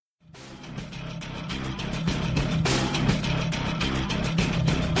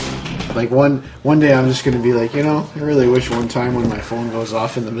Like one day I'm just going to be like, I really wish one time when my phone goes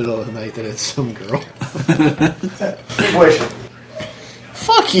off in the middle of the night that it's some girl. Wish.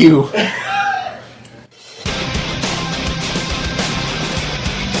 Fuck you.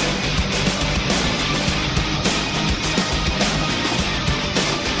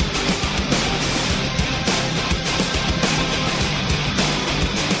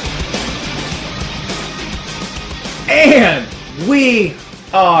 And we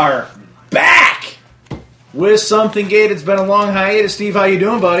are back with Something Gate. It's been a long hiatus. Steve, how you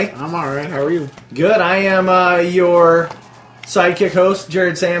doing, buddy? I'm alright. How are you? Good. I am your sidekick host,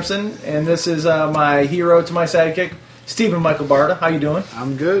 Jared Sampson, and this is my hero to my sidekick, Stephen Michael Barta. How you doing?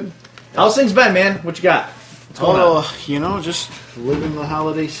 I'm good. How's things been, man? What you got? What's going on? Just living the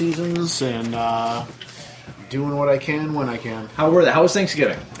holiday seasons and doing what I can when I can. How were they? How was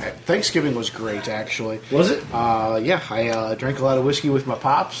Thanksgiving? Thanksgiving was great, actually. Was it? Yeah, I drank a lot of whiskey with my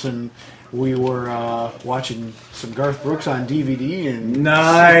pops, and we were watching some Garth Brooks on DVD and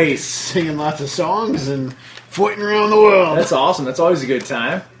nice singing lots of songs and floating around the world. That's awesome. That's always a good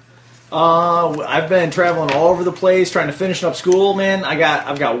time. I've been traveling all over the place, trying to finish up school. Man,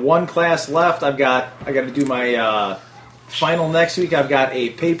 I've got one class left. I got to do my final next week. I've got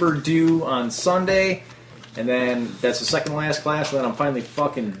a paper due on Sunday. And then that's the second last class, and then I'm finally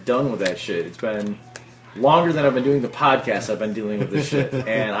fucking done with that shit. It's been longer than I've been doing the podcast. I've been dealing with this shit,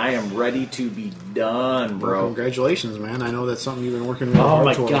 and I am ready to be done, bro. Well, congratulations, man. I know that's something you've been working really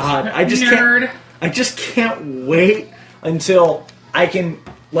hard towards. Oh my god, I just can't wait until I can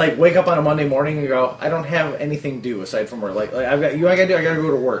wake up on a Monday morning and go, I don't have anything due aside from work. I gotta go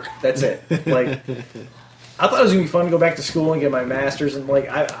to work. That's it. I thought it was going to be fun to go back to school and get my master's, and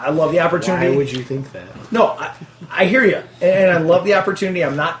I love the opportunity. Why would you think that? No, I hear you, and I love the opportunity.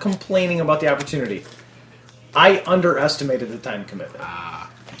 I'm not complaining about the opportunity. I underestimated the time commitment.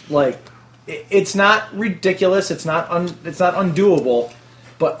 It's not ridiculous. It's not undoable,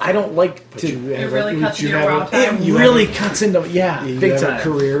 but I don't like to. It really cuts into your raw time. It really cuts into big time. You have a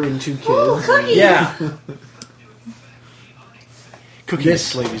career and 2 kids. Ooh, yeah.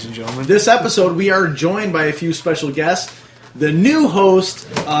 Cookies, ladies and gentlemen. This episode, we are joined by a few special guests. The new host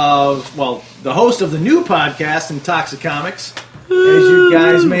of the new podcast, Intoxic Comics, as you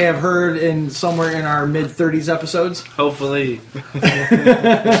guys may have heard in somewhere in our mid-30s episodes. Hopefully.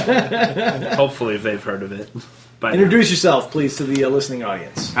 Hopefully they've heard of it. Introduce yourself, please, to the listening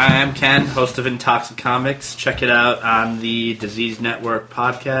audience. Hi, I'm Ken, host of Intoxic Comics. Check it out on the Disease Network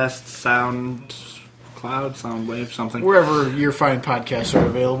podcast, Soundwave, something. Wherever your fine podcasts are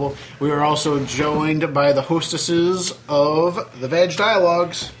available. We are also joined by the hostesses of the VAG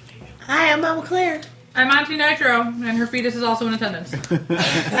Dialogues. Hi, I'm Mama Clare. I'm Auntie Nitro, and her fetus is also in attendance.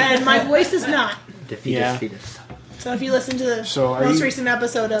 And my voice is not. The fetus. So if you listen to the most recent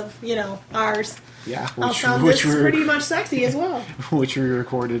episode of, ours, I'll sound pretty much sexy as well. Which we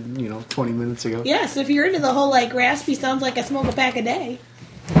recorded, 20 minutes ago. Yes, if you're into the whole, raspy sounds like I smoke a pack a day.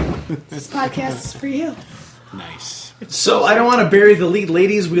 This podcast is for you. Nice. So I don't want to bury the lead,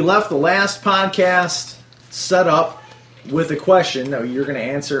 ladies. We left the last podcast set up with a question that you're going to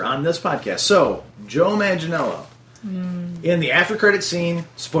answer on this podcast. So Joe Manganiello, in the after credit scene,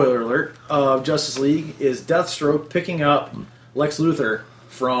 spoiler alert, of Justice League, is Deathstroke picking up Lex Luthor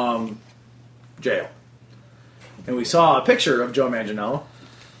from jail. And we saw a picture of Joe Manganiello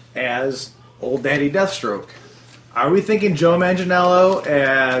as old daddy Deathstroke. Are we thinking Joe Manganiello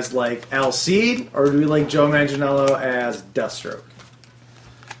as, Al Cid, or do we like Joe Manganiello as Deathstroke?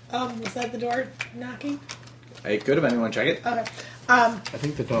 Was that the door knocking? It could have been. You want to check it? Okay. I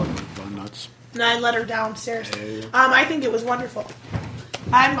think the dog went gone nuts. And I let her downstairs. I think it was wonderful.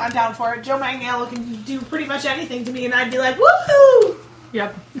 I'm down for it. Joe Manganiello can do pretty much anything to me, and I'd be like, woohoo!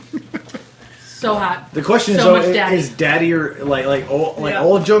 Yep. So hot. The question is Daddy or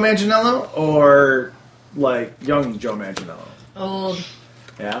old Joe Manganiello or young Joe Manganiello? Old.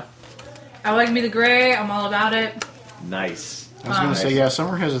 Yeah. I like me the gray. I'm all about it. Nice. I was going to say,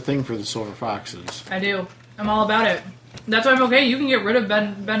 Summer has a thing for the Silver Foxes. I do. I'm all about it. That's why I'm okay. You can get rid of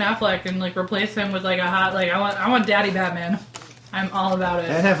Ben Affleck and replace him with a hot I want Daddy Batman. I'm all about it.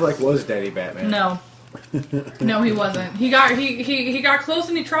 Ben Affleck was Daddy Batman. No. No, he wasn't. He got close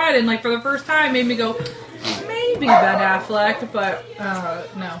and he tried, and for the first time made me go, maybe Ben Affleck, but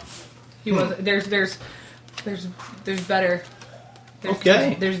no, he wasn't. There's better.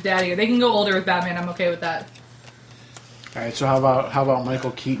 There's Daddy. They can go older with Batman. I'm okay with that. All right. So how about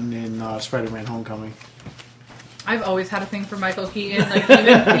Michael Keaton in Spider-Man: Homecoming? I've always had a thing for Michael Keaton.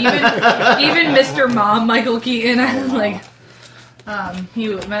 Even Mr. Mom Michael Keaton. I'm Michael I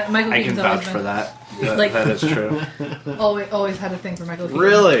Keaton's can always vouch been. for that. That is true. Always had a thing for Michael Keaton.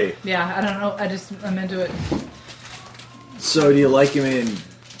 Really? Yeah, I don't know. I'm into it. So do you like him in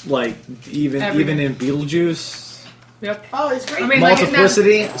even Everything. in Beetlejuice? Yep. Oh, it's great. I mean,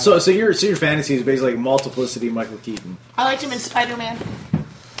 Multiplicity. So your fantasy is basically like Multiplicity Michael Keaton. I liked him in Spider-Man.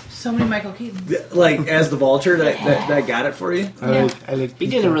 So many Michael Keatons. Like as the Vulture, that got it for you. He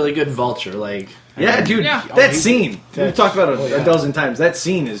did a really good Vulture. Yeah, dude, Yeah. that scene. We've talked about it yeah. a dozen times. That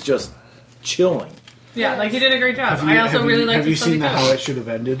scene is just chilling. Yeah, like he did a great job. I also really liked Have you his seen Sunday How Cook. It Should Have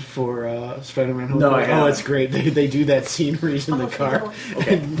Ended for Spider-Man? No, I haven't. Oh, it's great. They do that scene where he's in the car,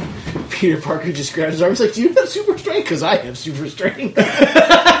 and Peter Parker just grabs his arm. He's like, "Do you have super strength? Because I have super strength."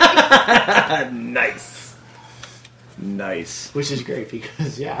 Nice. Which is great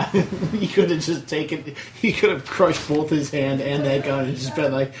because he could have just taken. He could have crushed both his hand and that gun and just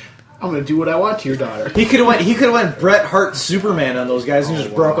been like, "I'm going to do what I want to your daughter." He could have went Bret Hart Superman on those guys and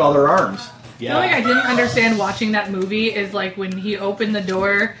just broke all their arms. Yeah. The only thing I didn't understand watching that movie is like when he opened the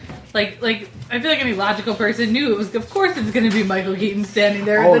door, like I feel like any logical person knew it was. Of course, it's going to be Michael Keaton standing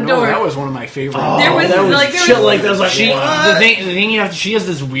there at the door. That was one of my favorite. There was that was like there chill. was, Like that was like The thing she has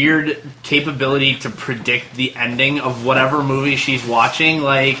this weird capability to predict the ending of whatever movie she's watching.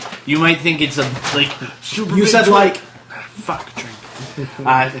 Like you might think it's a super. You big said twist. Fuck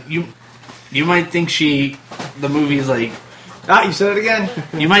drink. You might think the movie's like. you said it again.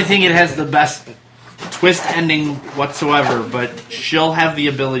 You might think it has the best twist ending whatsoever, but she'll have the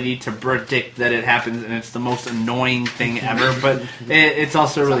ability to predict that it happens, and it's the most annoying thing ever. But it's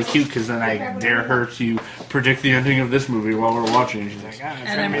also really cute because then I dare her to predict the ending of this movie while we're watching, and she's like,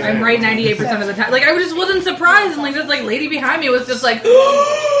 and I'm right 98% of the time. Like I just wasn't surprised, and like this lady behind me was just like, and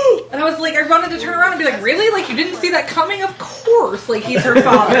I was like, I wanted to turn around and be like, really? Like you didn't see that coming? Of course, like he's her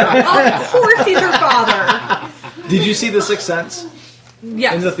father. Of course, he's her father. Did you see The Sixth Sense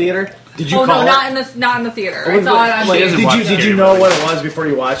Yes. in the theater? Did you Oh call no, it? not in the theater. I saw it on She doesn't watch Did you it. know what it was before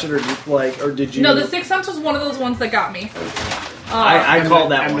you watched it, or did you? No, The Sixth Sense was one of those ones that got me. I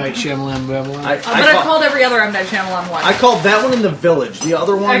called that M. one. Night Shyamalan. Babylon. But I called every other M. Night Shyamalan one. I called that one in The Village. The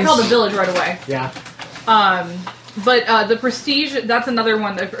other one. I called The Village right away. Yeah. But The Prestige, that's another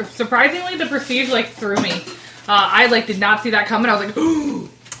one. That, surprisingly, The Prestige threw me. I did not see that coming. I was like, ooh.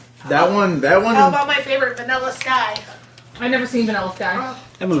 That one. How about my favorite, Vanilla Sky? I've never seen Vanilla Sky.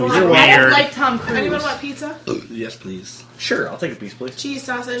 That movie's I don't weird. like Tom Cruise. Anyone want pizza? Yes, please. Sure, I'll take a piece, please. Cheese,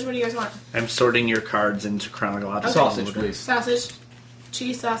 sausage, what do you guys want? I'm sorting your cards into chronological Sausage, order. please. Sausage,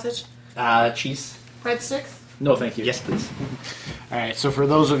 cheese, sausage, Cheese. breadsticks. No, thank you. Yes, please. All right, so for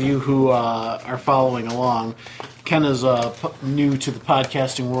those of you who are following along, Ken is new to the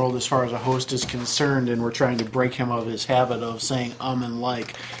podcasting world as far as a host is concerned, and we're trying to break him of his habit of saying and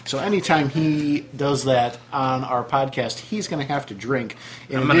like. So anytime he does that on our podcast, he's going to have to drink.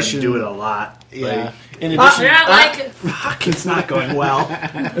 I'm going to do it a lot. Yeah. In addition, Fuck, it's not going well.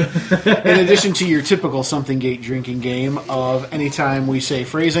 in addition to your typical Something Gate drinking game of anytime we say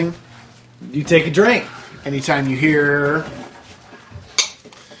phrasing, You take a drink. anytime you hear,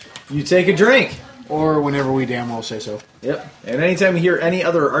 You take a drink. or whenever we damn well say so. Yep. And anytime you hear any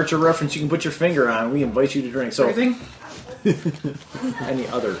other Archer reference you can put your finger on, we invite you to drink. So Phrasing? any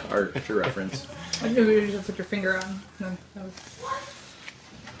other Archer reference. I knew you just put your finger on. No, that was,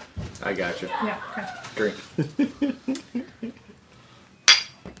 I got you. yeah, okay. Drink.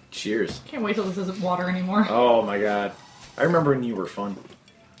 Cheers. Can't wait till this isn't water anymore. Oh my god. I remember when you were fun.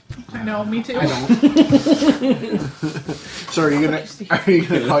 I know, me too. I don't. So are you gonna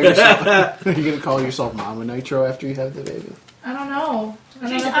call yourself? Are you gonna call yourself Mama Nitro after you have the baby? I don't know. I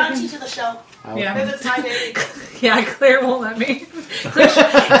don't She's know if I can- auntie to the show. Yeah. Because it's my baby. Yeah, Claire won't let me. Claire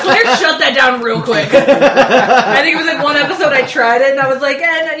shut that down real quick. I think it was one episode I tried it, and I was like,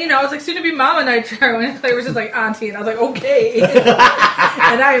 I was like, soon to be Mama Nitro, and Claire was just like, Auntie, and I was like, okay.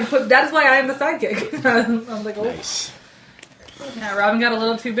 And that is why I am the sidekick. I was like, oh. Nice. Yeah, Robin got a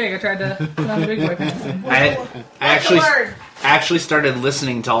little too big. I tried to put on the big boy pants. I actually started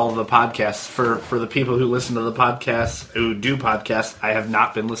listening to all of the podcasts. For the people who listen to the podcasts, who do podcasts, I have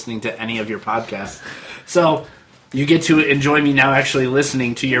not been listening to any of your podcasts. So you get to enjoy me now actually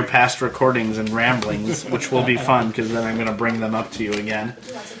listening to your past recordings and ramblings, which will be fun because then I'm going to bring them up to you again.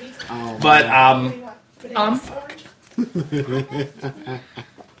 But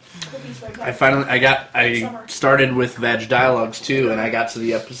I started with VAG Dialogues too, and I got to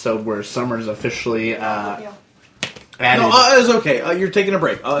the episode where Summer's officially added. No, it's okay. You're taking a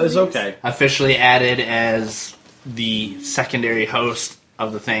break. It's okay. Officially added as the secondary host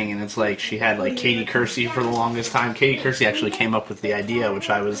of the thing, and it's like she had Katie Kersey for the longest time. Katie Kersey actually came up with the idea, which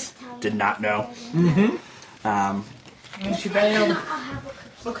I did not know. Mm-hmm. And she bailed.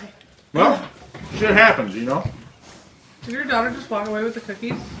 Okay. Well, Shit happens, you know? Did your daughter just walk away with the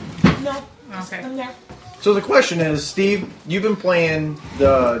cookies? No. Okay. I'm there. So the question is, Steve, you've been playing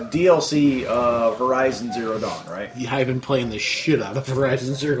the DLC of Horizon Zero Dawn, right? Yeah, I've been playing the shit out of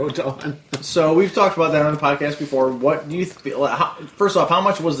Horizon Zero Dawn. So we've talked about that on the podcast before. What do you first off, how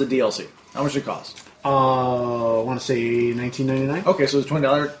much was the DLC? How much did it cost? I want to say $19.99. Okay, so it's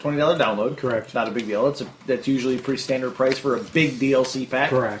 $20 download. Correct. Not a big deal. That's usually a pretty standard price for a big DLC pack.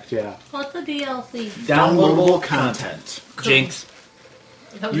 Correct, yeah. What's the DLC? Downloadable content. Jinx.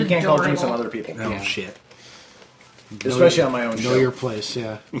 You can't call jinx on other people. Oh, Yeah. shit. Especially on my own show. Know your place,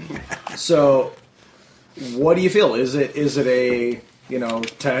 yeah. So, what do you feel? Is it a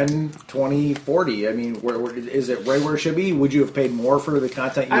 10, 20, 40? I mean, where is it right where it should be? Would you have paid more for the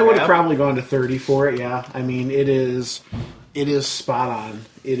content you I would have? have probably gone to 30 for it, yeah. I mean, it is spot on.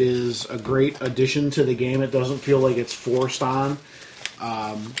 It is a great addition to the game. It doesn't feel like it's forced on.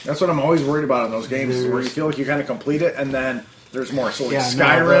 That's what I'm always worried about in those games, is where you feel like you kind of complete it and then there's more. So like Yeah, no,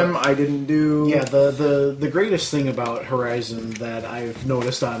 Skyrim, I didn't do. Yeah, the greatest thing about Horizon that I've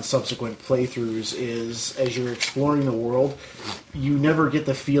noticed on subsequent playthroughs is as you're exploring the world, you never get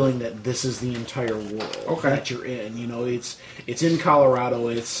the feeling that this is the entire world that you're in. You know, it's in Colorado.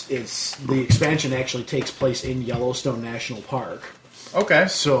 It's the expansion actually takes place in Yellowstone National Park. Okay.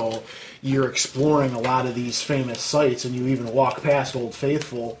 So you're exploring a lot of these famous sites, and you even walk past Old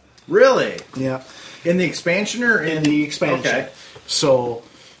Faithful. Really? Yeah. In the expansion or In the expansion. Okay. So,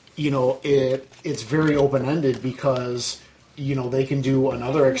 it's very open-ended because, they can do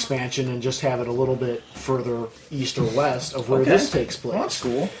another expansion and just have it a little bit further east or west of where this takes place. Well, that's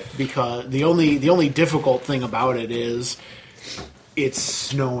cool. Because the only difficult thing about it is it's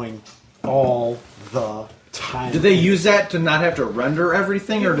snowing all the time. Do they use that to not have to render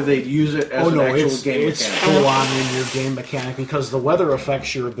everything, or do they use it as an actual game it's mechanic? full on in your game mechanic because the weather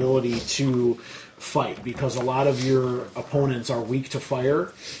affects your ability to fight because a lot of your opponents are weak to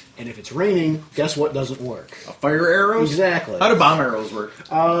fire, and if it's raining, guess what doesn't work? Fire arrows? Exactly. How do bomb arrows work?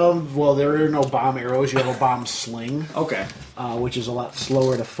 Well, there are no bomb arrows. You have a bomb sling, Okay. which is a lot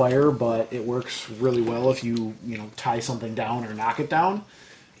slower to fire, but it works really well if you tie something down or knock it down.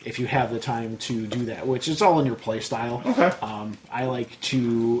 If you have the time to do that, which is all in your play style. Okay. I like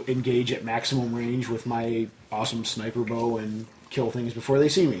to engage at maximum range with my awesome sniper bow and kill things before they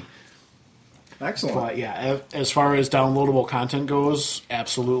see me. Excellent. But yeah, as far as downloadable content goes,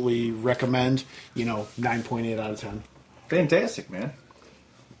 absolutely recommend. 9.8 out of 10. Fantastic, man.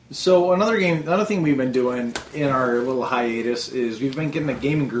 So another thing we've been doing in our little hiatus is we've been getting a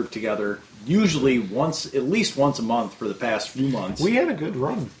gaming group together, usually at least once a month for the past few months. We had a good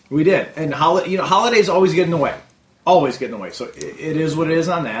run. We did, and holidays always get in the way, So it is what it is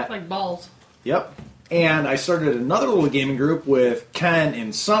on that. Like balls. Yep. And I started another little gaming group with Ken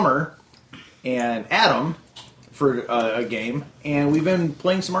and Summer and Adam for a game, and we've been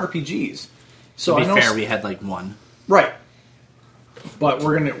playing some RPGs. So To be fair, we had like one. right, but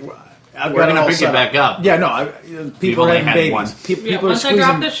we're gonna pick it back up. Yeah, no, people only having had babies. one. People are Once I drop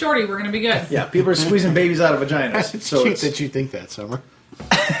squeezing. this shorty, we're gonna be good. Yeah, people are squeezing babies out of vaginas. It's So cute it's, that you think that, Summer.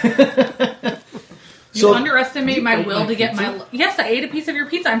 You underestimate my will to get my... Yes, I ate a piece of your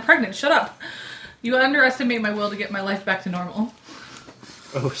pizza. I'm pregnant. Shut up. You underestimate my will to get my life back to normal.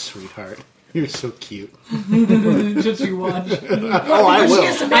 Oh, sweetheart. You're so cute. Just you watch. Oh, I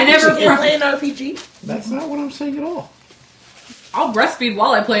will. I never play an RPG. That's not what I'm saying at all. I'll breastfeed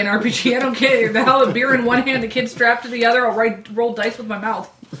while I play an RPG. I don't care. The hell, a beer in one hand, the kid strapped to the other. I'll roll dice with my mouth.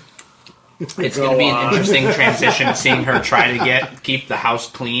 It's going to be an interesting transition seeing her try to keep the house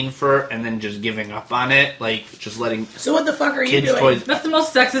clean and then just giving up on it, like just letting. So what the fuck are you kids' doing? toys. That's the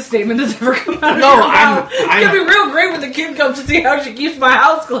most sexist statement that's ever come out of No, your mouth. It's I'm- gonna be real great when the kid comes to see how she keeps my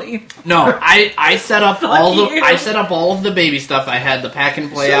house clean. No, I set up all you. I set up all of the baby stuff. I had the pack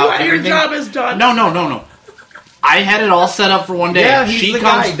and play So out. what, your Everything. job is done. No. I had it all set up for one day. yeah, he's the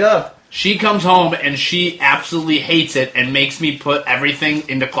guy. Duh. She comes home and she absolutely hates it and makes me put everything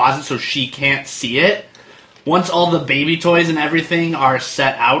into closet so she can't see it. Once all the baby toys and everything are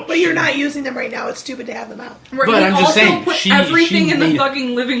set out, But you're not using them right now. It's stupid to have them out. Right, But he I'm just also saying, put she everything in the made-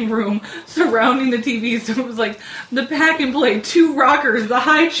 fucking living room surrounding the TV. So it was like the pack and play, 2 rockers, the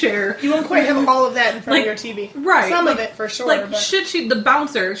high chair. You won't quite have all of that in front Like, of your TV. Right. Some like, of it, for sure. Like, but the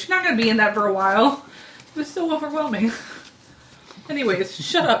bouncer, she's not going to be in that for a while. It was so overwhelming. Anyways,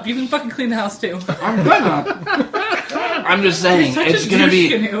 shut up. You can fucking clean the house too. I'm gonna. I'm just saying You're such it's a gonna be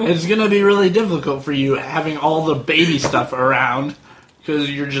douche canoe. it's gonna be really difficult for you having all the baby stuff around because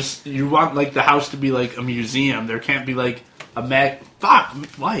you want like the house to be like a museum. There can't be like a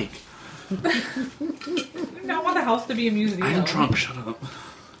Mike. I don't want the house to be a museum. I'm drunk. Shut up.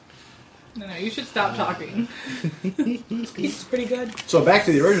 No, you should stop talking. He's pretty good. So back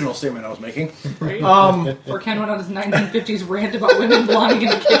to the original statement I was making. Right? Or Ken went on his 1950s rant about women belonging in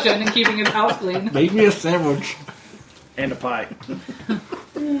the kitchen and keeping his house clean. Make me a sandwich. And a pie.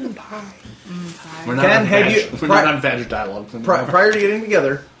 Pie. We're not Ken, on have VAG. you- We're not on VAG Dialogues anymore. Prior to getting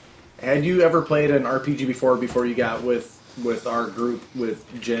together, had you ever played an RPG before you got with our group with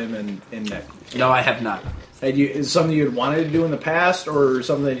Jim and Nick? No, I have not. Is something you had wanted to do in the past, or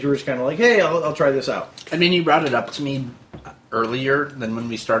something that you were just kind of like, hey, I'll try this out? I mean, you brought it up to me earlier than when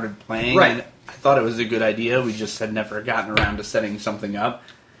we started playing. Right. And I thought it was a good idea. We just had never gotten around to setting something up.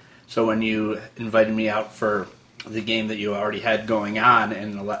 So when you invited me out for the game that you already had going on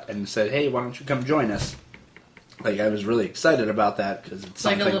and said, hey, why don't you come join us? Like, I was really excited about that because it's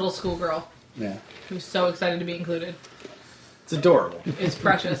Like something... a little schoolgirl Yeah. who's so excited to be included. It's adorable. It's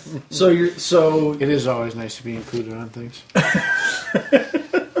precious. It is always nice to be included on things.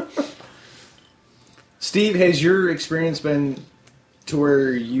 Steve, has your experience been to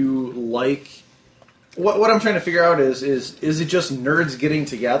where you like... What I'm trying to figure out is it just nerds getting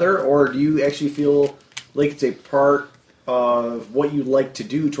together, or do you actually feel like it's a part of what you like to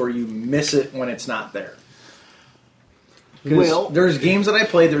do to where you miss it when it's not there? Well, there's games that I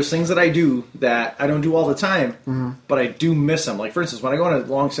play, there's things that I do that I don't do all the time, but I do miss them. Like, for instance, when I go on a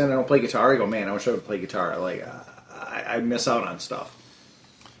long stand and I don't play guitar, I go, man, I wish I would play guitar. Like, I miss out on stuff.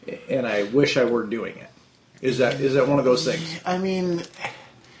 And I wish I were doing it. Is that one of those things? I mean,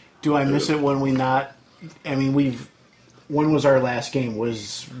 do I miss it when we not... I mean, when was our last game?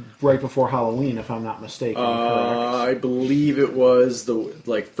 Was right before Halloween, if I'm not mistaken. Correct? I believe it was the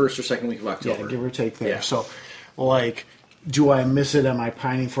first or second week of October. Yeah, give or take there. Yeah. So, like, do I miss it? Am I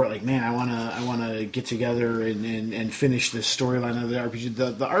pining for it? Like, man, I wanna get together and finish this storyline of the RPG.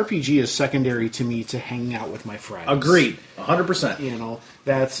 The RPG is secondary to me to hanging out with my friends. Agreed, 100%. You know,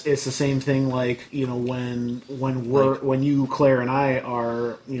 it's the same thing. Like, you know, when you, Claire, and I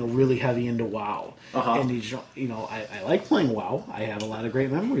are, you know, really heavy into WoW. And you know, I like playing WoW. I have a lot of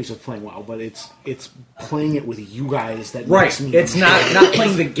great memories of playing WoW, but it's playing it with you guys that makes me It's not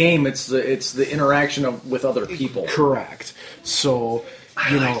playing the game. It's the interaction with other people. Correct. So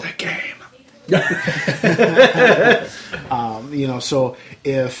you know, like the game. You know, so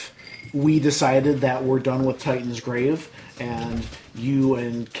if we decided that we're done with Titan's Grave, and you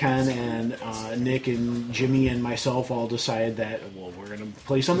and Ken and Nick and Jimmy and myself all decide that, well, we're going to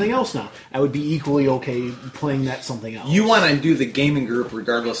play something else now, I would be equally okay playing that something else. You want to do the gaming group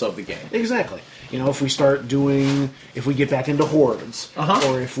regardless of the game. Exactly. You know, if we get back into Hordes,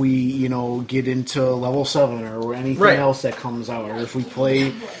 or if we, you know, get into level 7 or anything else that comes out, or if we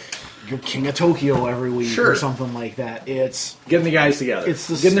play King of Tokyo every week or something like that, it's getting the guys together. It's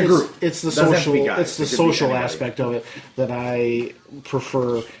the getting the group. It's the Doesn't social. have to be guys. It's the It could be social anybody. aspect of it that I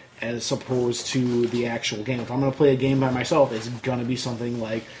prefer as opposed to the actual game. If I'm going to play a game by myself, it's going to be something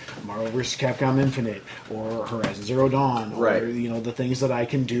like Marvel vs. Capcom Infinite or Horizon Zero Dawn, or you know, the things that I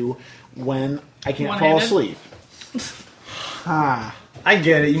can do when I can't fall asleep. I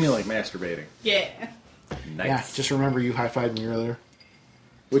get it. You mean like masturbating? Yeah. Nice. Yeah, just remember you high-fived me earlier.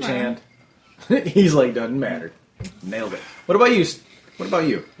 Which hand? He's like, doesn't matter. Nailed it. What about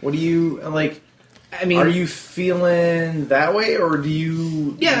you? What do you like? I mean, are you feeling that way, or do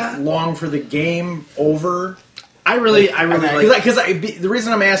you long for the game over? I really like... Because the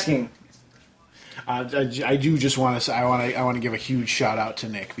reason I'm asking... I do just want to say I want to give a huge shout out to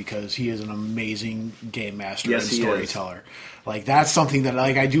Nick, because he is an amazing game master and storyteller. Like, that's something that,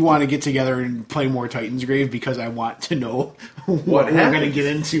 like, I do want to get together and play more Titan's Grave, because I want to know what we're going to get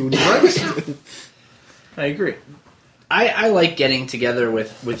into next. I agree. I like getting together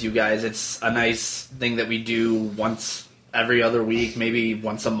with you guys. It's a nice thing that we do once every other week, maybe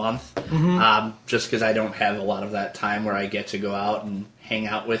once a month, just because I don't have a lot of that time where I get to go out and hang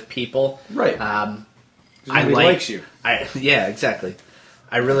out with people. Right. Nobody likes you. Yeah, exactly.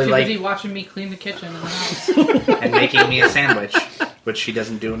 I really Too like busy watching me clean the kitchen in the house. and making me a sandwich, which she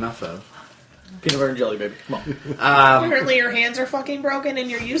doesn't do enough of. Peanut butter and jelly, baby. Come on. Apparently your hands are fucking broken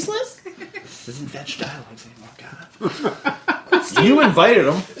and you're useless. This isn't VAG Dialogues anymore, God. You invited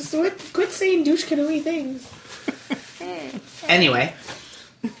him. So quit saying douche canoey things. Anyway,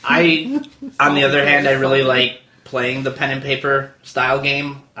 on the other hand, I really like playing the pen and paper style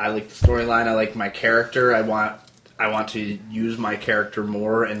game. I like the storyline. I like my character. I want to use my character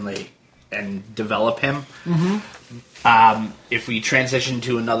more and develop him. If we transition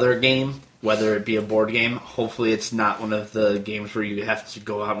to another game, whether it be a board game, hopefully it's not one of the games where you have to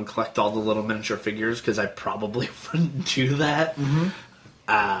go out and collect all the little miniature figures, because I probably wouldn't do that.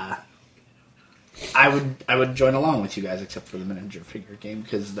 I would join along with you guys, except for the miniature figure game,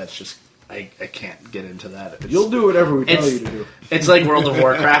 because that's just I can't get into that. You'll do whatever we tell you to do. It's like World of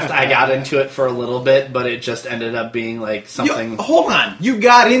Warcraft. I got into it for a little bit, but it just ended up being like something... Hold on. You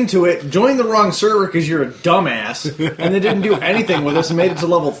got into it, joined the wrong server because you're a dumbass, and they didn't do anything with us and made it to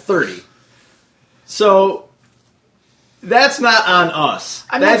level 30. So, that's not on us.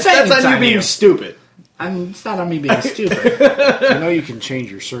 That's on you being stupid. It's not on me being stupid. You know you can change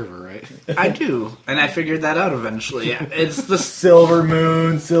your server, right? I do, and I figured that out eventually. Yeah, it's the Silver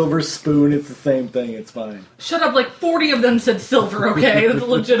Moon, Silver Spoon, it's the same thing, it's fine. Shut up, like 40 of them said silver, okay? That's a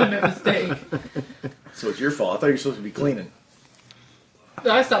legitimate mistake. So it's your fault. I thought you were supposed to be cleaning.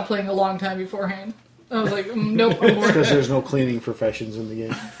 I stopped playing a long time beforehand. I was like, nope, I'm bored. Because there's no cleaning professions in the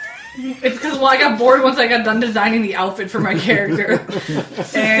game. It's because, I got bored once I got done designing the outfit for my character.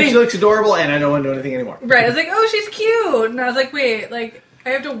 And she looks adorable, and I don't want to do anything anymore. Right, I was like, oh, she's cute. And I was like, wait, like,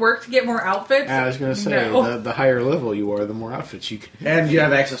 I have to work to get more outfits? I was going to say, No. the higher level you are, the more outfits you can... And you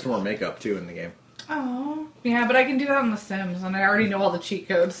have access to more makeup, too, in the game. Oh. Yeah, but I can do that on The Sims, and I already know all the cheat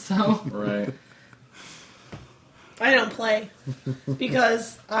codes, so... Right. I don't play.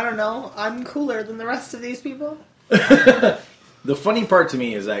 Because, I don't know, I'm cooler than the rest of these people. The funny part to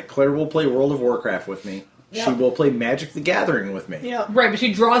me is that Claire will play World of Warcraft with me. Yep. She will play Magic the Gathering with me. Yeah. Right, but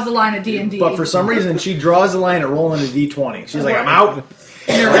she draws the line at D&D. But for some reason, she draws the line at rolling a D20. She's like, I'm out.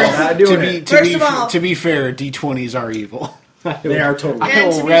 I'm not doing it. To be fair, D20s are evil. They are totally I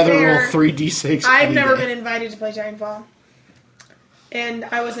will rather roll 3d6. I've never been invited to play Giantfall. And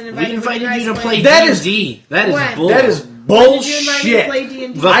I wasn't invited. We invited when you to play That D&D. That is bull. That is bullshit. I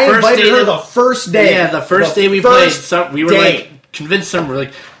invited her the first day. Yeah, the first day we played. We were like convinced some. We're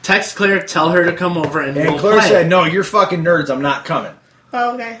like, text Claire, tell her to come over, and we'll Claire play. said, "No, you're fucking nerds. I'm not coming."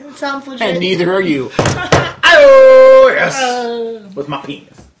 Oh, okay. It sounds legit. And neither are you. Oh yes, with my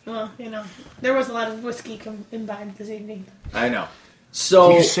penis. Well, you know, there was a lot of whiskey imbibed this evening. I know.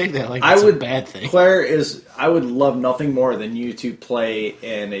 So you say that like it's a bad thing. Claire I would love nothing more than you to play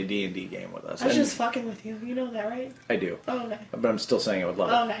in a D&D game with us. I was just fucking with you. You know that, right? I do. Oh, okay. But I'm still saying I would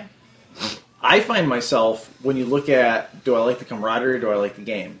love it. Okay. I find myself, when you look at, do I like the camaraderie or do I like the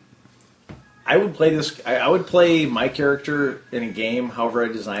game? I would play this. I would play my character in a game, however I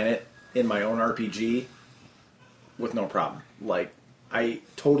design it, in my own RPG, with no problem. Like, I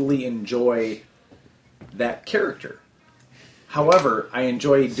totally enjoy that character. However, I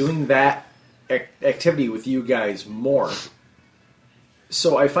enjoy doing that activity with you guys more.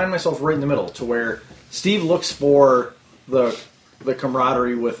 So I find myself right in the middle, to where Steve looks for the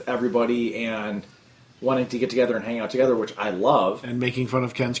camaraderie with everybody and wanting to get together and hang out together, which I love. And making fun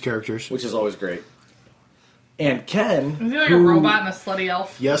of Ken's characters. Which is always great. And Ken... Is he like a robot and a slutty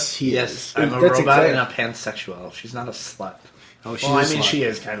elf? Yes, he is. I'm a robot and a pansexual elf. She's not a slut. Oh, she's well, a I mean, slut. she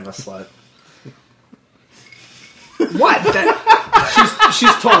is kind of a slut. What?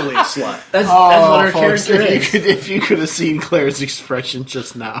 She's totally a slut. That's what her folks, character is. If you could have seen Claire's expression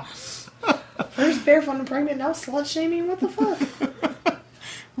just now. First barefoot and pregnant, now slut shaming? What the fuck? It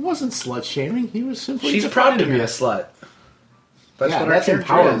wasn't slut shaming. He was simply. She's proud to be a slut. That's what that's her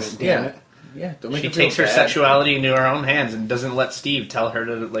character empowerment. is. Damn it. Yeah. Don't make She her feel takes her bad. sexuality into her own hands and doesn't let Steve tell her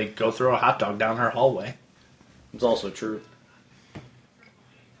to like go throw a hot dog down her hallway. It's also true.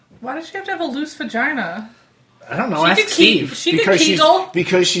 Why does she have to have a loose vagina? I don't know. She Ask could Steve. She could kegel.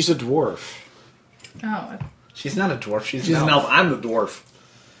 Because she's a dwarf. Oh, she's not a dwarf. She's an an elf. elf. I'm the dwarf.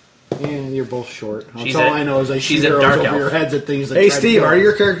 Yeah, you're both short. She's That's all a- I know is I she's shoot a arrows dark over elf. your heads at things. That Hey, try to Steve, kill are you.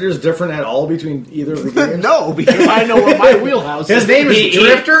 your characters different at all between either of the games? No, because I know what my wheelhouse is. His name is He-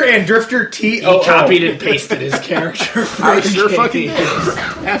 Drifter and Drifter T. He copied and pasted his character. I sure fucking did.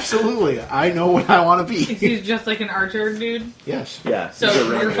 Absolutely. I know what I want to be. He's just like an archer dude. Yes. Yeah. So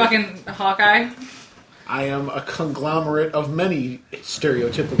you're fucking Hawkeye. I am a conglomerate of many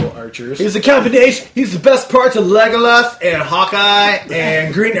stereotypical archers. He's a combination. He's the best parts of Legolas and Hawkeye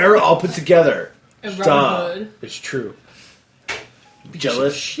and Green Arrow all put together. And Duh. Robin Hood. It's true.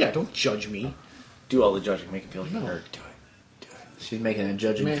 Jealous? Yeah, don't judge me. Do all the judging. Make him feel like a nerd. Do it. She's making a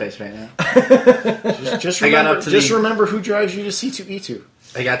judging Man. face right now. Just I got remember, up to just the- remember who drives you to C2E2.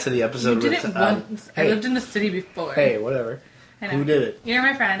 I got to the You episode did with it once. I lived in the city before. Hey, whatever. I know. Who did it? You're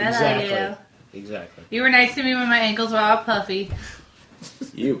my friend. I Exactly. love Exactly. you. You were nice to me when my ankles were all puffy.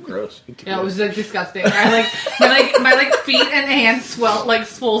 You, gross. Yeah, it was like disgusting. I my feet and hands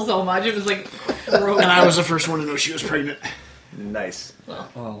swole so much. It was like gross. And I was the first one to know she was pregnant. Nice.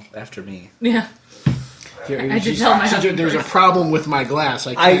 well, after me. Yeah. I did tell my husband There's a first. problem with my glass.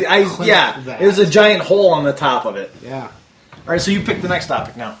 I can't clamp Yeah. that. There's a giant hole on the top of it. Yeah. All right, so you pick the next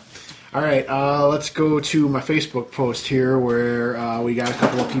topic now. All right, let's go to my Facebook post here where we got a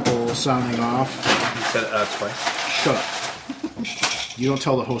couple of people sounding off. You said twice. Shut up. You don't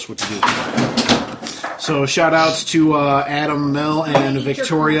tell the host what to do. So shout outs to Adam, Mel, and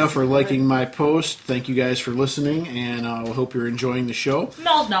Victoria for liking my post. Thank you guys for listening, and I hope you're enjoying the show.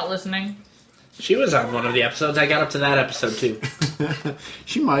 Mel's not listening. She was on one of the episodes. I got up to that episode, too.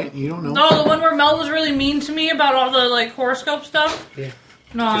 She might. You don't know. No, the one where Mel was really mean to me about all the like horoscope stuff. Yeah.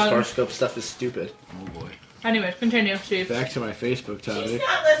 No. Because horoscope stuff is stupid. Oh, boy. Anyways, continue, Steve. Back to my Facebook topic. She's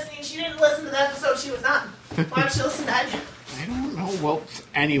not listening. She didn't listen to the episode she was on. Why would she listen to that? I don't know. Well,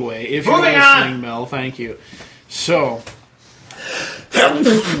 anyway, if Moving you're listening, on. Mel, thank you. So,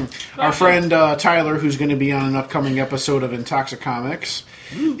 our friend Tyler, who's going to be on an upcoming episode of Intoxicomics,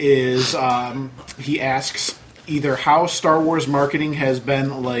 is he asks either how Star Wars marketing has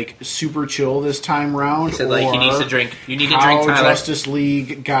been like super chill this time round, He said, like, he needs to drink. You need to how drink, Tyler. Justice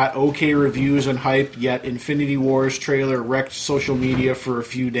League got okay reviews and hype, yet Infinity Wars trailer wrecked social media for a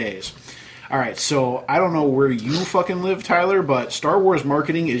few days. All right, so I don't know where you fucking live, Tyler, but Star Wars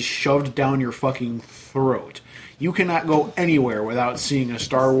marketing is shoved down your fucking throat. You cannot go anywhere without seeing a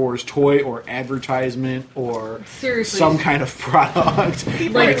Star Wars toy or advertisement or Seriously. some kind of product.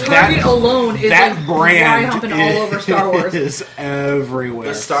 Like Target alone is that like brand humping all over Star Wars. is everywhere.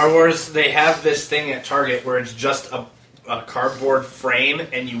 The Star Wars, they have this thing at Target where it's just a cardboard frame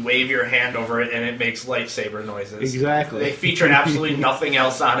and you wave your hand over it and it makes lightsaber noises. Exactly. They feature absolutely nothing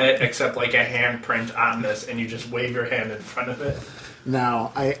else on it except like a handprint on this, and you just wave your hand in front of it.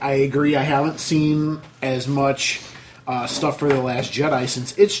 Now, I agree. I haven't seen as much stuff for The Last Jedi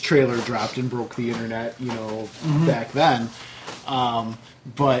since its trailer dropped and broke the internet, back then.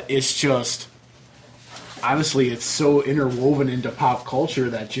 But it's just, honestly, it's so interwoven into pop culture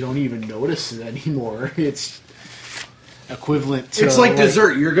that you don't even notice it anymore. It's equivalent to... It's like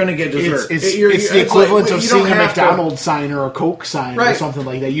dessert. You're going to get dessert. It's the equivalent like, of you seeing don't a have to- McDonald's sign or a Coke sign or Right. something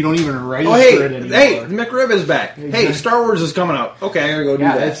like that. You don't even register Oh, it anymore. hey, McRib is back. Hey, Star Wars is coming out. Okay, I gotta go do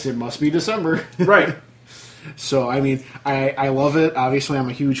Yeah, that. it must be December. Right. So, I mean, I love it. Obviously, I'm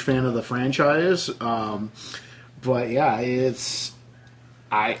a huge fan of the franchise. But, yeah, it's...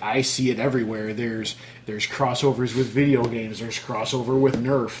 I see it everywhere. There's crossovers with video games. There's crossover with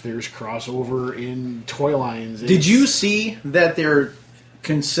Nerf. There's crossover in toy lines. Did you see that they're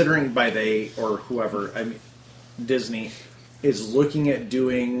considering, by they or whoever, I mean, Disney, is looking at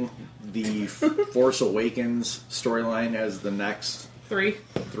doing the Force Awakens storyline as the next 3.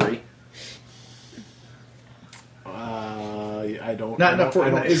 3? I don't...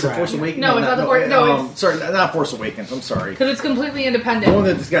 Is it Force Awakens? No, it's not the Force... No, it's... sorry, not Force Awakens. I'm sorry. Because it's completely The independent. one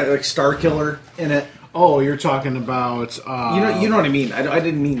that's got like Star Killer in it. Oh, you're talking about... You know what I mean. I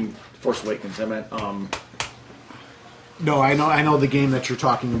didn't mean Force Awakens. I meant No, I know the game that you're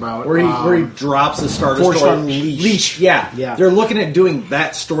talking about. where he drops the Star Force Destroyer. Unleashed. Yeah. Yeah. They're looking at doing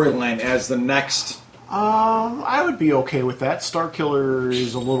that storyline as the next. I would be okay with that. Starkiller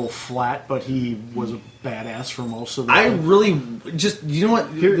is a little flat, but he was a badass for most of the I really just you know what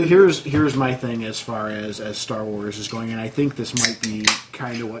Here's my thing as far as Star Wars is going, and I think this might be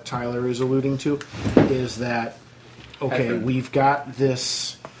kind of what Tyler is alluding to, is that okay, we've got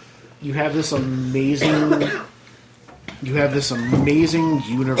this. You have this amazing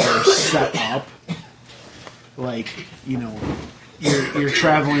universe set up, like You're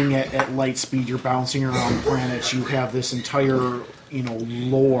traveling at light speed. You're bouncing around planets. You have this entire,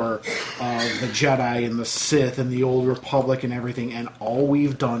 lore of the Jedi and the Sith and the Old Republic and everything. And all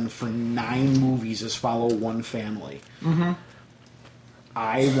we've done for 9 movies is follow one family. Mm-hmm.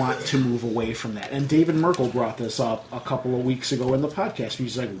 I want to move away from that. And David Merkel brought this up a couple of weeks ago in the podcast.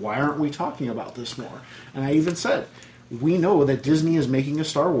 He's like, why aren't we talking about this more? And I even said, we know that Disney is making a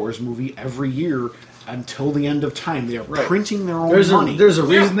Star Wars movie every year until the end of time. They are printing their own money. There's a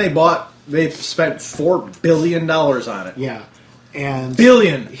reason they spent $4 billion on it. Yeah. And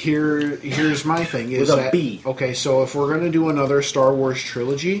billion. Here's my thing. Is With a that, B. Okay, so if we're going to do another Star Wars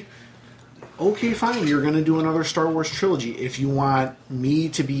trilogy, okay, fine, you're going to do another Star Wars trilogy. If you want me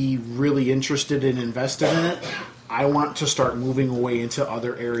to be really interested and invested in it, I want to start moving away into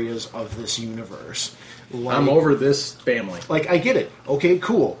other areas of this universe. Like, I'm over this family. Like, I get it. Okay,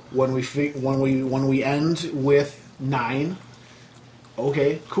 cool. When we end with 9,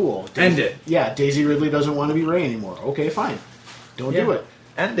 okay, cool. End it. Yeah, Daisy Ridley doesn't want to be Rey anymore. Okay, fine. Don't do it.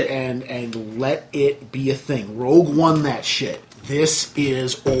 End it. And let it be a thing. Rogue One that shit. This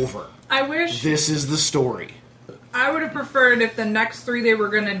is over. I wish... This is the story. I would have preferred if the next 3 they were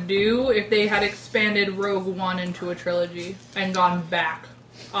going to do, if they had expanded Rogue One into a trilogy and gone back.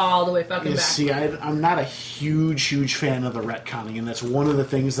 All the way fucking back. See, I'm not a huge fan of the retconning, and that's one of the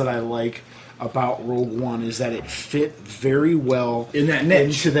things that I like about Rogue One is that it fit very well in that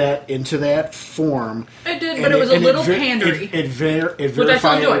niche, into that form. It did, but it was a little pandery. It verified, which I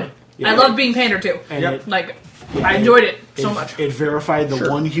still enjoyed. I love being pandered to. And I enjoyed it so much. It verified the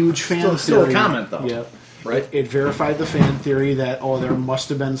one huge fan theory. Still a comment, though. Yeah. Right? It verified the fan theory that, there must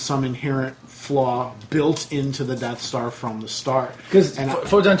have been some inherent flaw built into the Death Star from the start. Because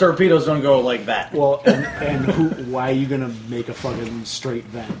photon torpedoes don't go like that. Well, and why are you going to make a fucking straight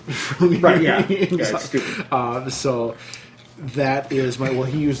vent? Right, yeah. It's stupid. So that is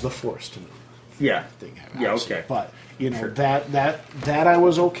he used the Force to move. Yeah. Yeah, okay. But, that I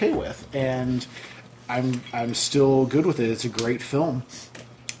was okay with. And I'm still good with it. It's a great film.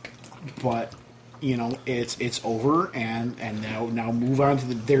 But... it's over, and now move on to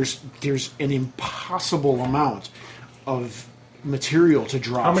there's an impossible amount of material to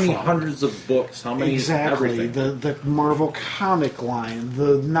draw. How many from. hundreds of books? How many? Exactly. Everything. The Marvel comic line,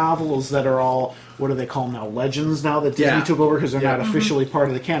 the novels that are all, what do they call them now? Legends now that Disney took over because they're not officially part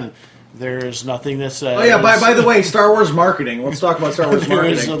of the canon. There's nothing that says. Oh yeah. By the way, Star Wars marketing. Let's talk about Star Wars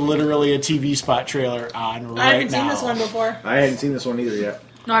marketing. There is literally a TV spot trailer on right now. I haven't seen this one before. I hadn't seen this one either yet.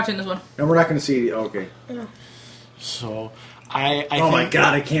 No, I've seen this one. And we're not going to see it. Okay. Yeah. So, I oh my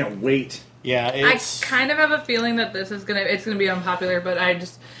god, I can't wait. Yeah, I kind of have a feeling that it's gonna be unpopular, but I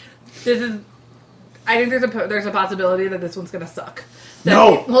think there's a possibility that this one's gonna suck.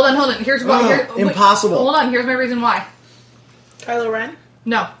 No. Hold on. Here's why. Impossible. Hold on. Here's my reason why. Kylo Ren?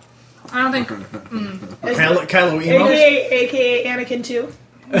 No, I don't think. Kylo Emo? AKA Anakin 2.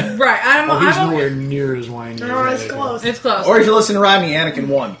 Right. he's nowhere near as whiny. No, it's close. It's close. Or if you listen to Rodney, Anakin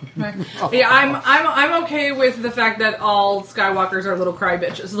 1. Right. Yeah, I'm okay with the fact that all Skywalkers are little cry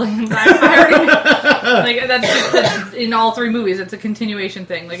bitches. I already that's in all three movies. It's a continuation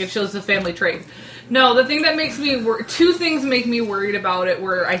thing. It shows the family traits. No, the thing that makes me two things make me worried about it.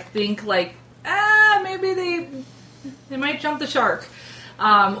 Where I think maybe they might jump the shark.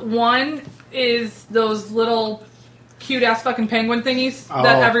 One is those little cute ass fucking penguin thingies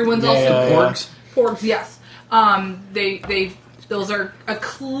that everyone's porgs. Porgs, yes. Those are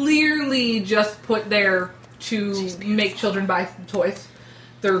clearly just put there to make children buy toys.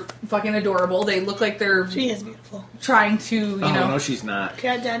 They're fucking adorable. They look like she is beautiful. Trying to, no, she's not.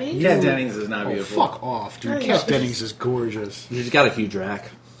 Kat Dennings? Kat Dennings is not beautiful. Fuck off, dude. Kat Dennings is gorgeous. She's got a huge rack.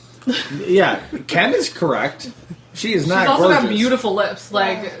 Yeah, Ken is correct. She is not. She's also gorgeous. got beautiful lips.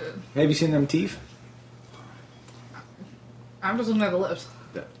 Have you seen them teeth? I'm just looking at the lips.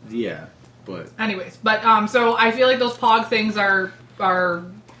 Yeah, but anyways, so I feel like those Pog things are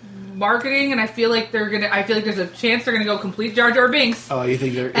marketing, and I feel like there's a chance they're gonna go complete Jar Jar Binks. Oh, you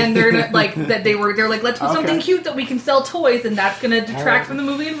think they're and they're that they're like let's put something cute that we can sell toys, and that's gonna detract from the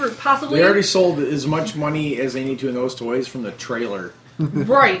movie and possibly. They already sold as much money as they need to in those toys from the trailer.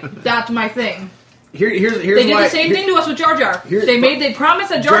 Right, that's my thing. Here's they did the same thing to us with Jar Jar. They promised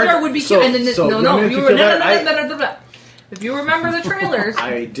that Jar Jar would be cute, and then if you remember the trailers,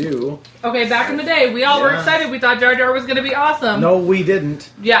 I do. Okay, back in the day, we all were excited. We thought Jar Jar was going to be awesome. No, we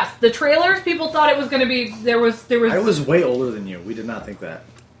didn't. Yes, the trailers, people thought it was going to be. There was. I was way older than you. We did not think that.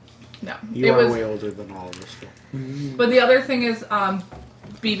 No, you are way older than all of us. But the other thing is,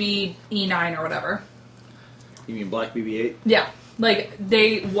 BB-E9 or whatever. You mean Black BB-8? Yeah,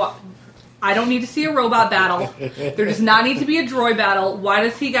 I don't need to see a robot battle. There does not need to be a droid battle. Why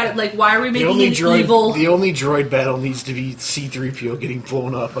does he got it? Why are we making evil? The only droid battle needs to be C-3PO getting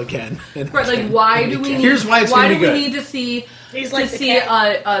blown up again. Right? Why do we? Here's why it's why gonna be good. We need to see?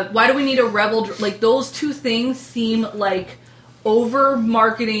 Why do we need a rebel? Those two things seem like over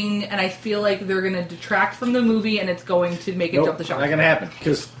marketing, and I feel like they're going to detract from the movie, and it's going to make it jump the shark. Not going to happen.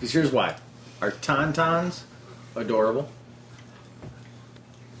 Because here's why: our Tauntauns adorable.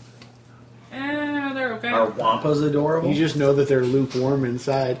 They're okay. Our Wampas adorable. You just know that they're lukewarm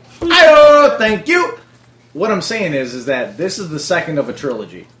inside. Thank you. What I'm saying is that this is the second of a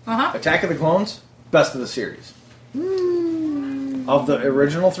trilogy. Attack of the Clones, best of the series. Of the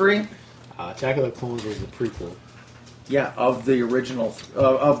original three, Attack of the Clones was the prequel. Yeah, of the original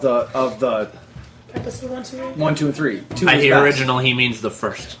of the episode 1, 2, 3. 1, 2, and 3. By the original, he means the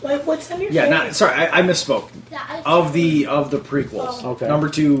first. Wait, what's on your face? Sorry, I misspoke. Of the prequels, Okay. Number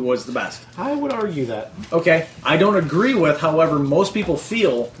 2 was the best. I would argue that. Okay, I don't agree with. However, most people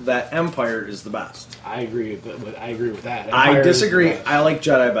feel that Empire is the best. I agree with that. Empire I disagree. I like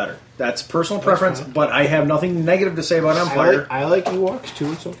Jedi better. That's personal preference, fine. but I have nothing negative to say about Empire. I like Ewoks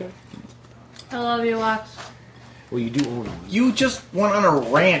too. It's okay. I love you, Watch. Well, you do own them. You just went on a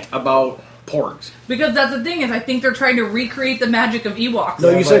rant about porgs. Because that's the thing is, I think they're trying to recreate the magic of Ewoks. No,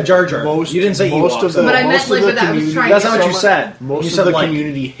 you said Jar Jar. You didn't say Ewoks. But I meant like that. I was trying. That's not what you said. Most of the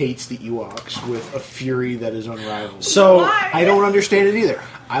community hates the Ewoks with a fury that is unrivaled. So I don't understand it either.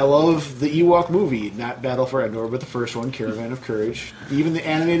 I love the Ewok movie, not Battle for Endor, but the first one, Caravan of Courage. Even the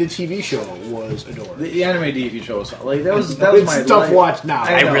animated TV show was adored. The animated TV show was like that was my it's a tough watch now.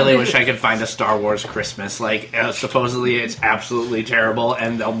 I really wish I could find a Star Wars Christmas. Like supposedly it's absolutely terrible,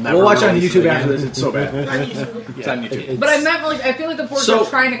 and they'll never. We'll watch on release YouTube it after again. this. It's so bad. It's on YouTube. But I meant like I feel like the porgs are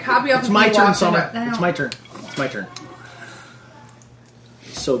trying to copy off. It's my turn, Summer. It's my turn. It's my turn.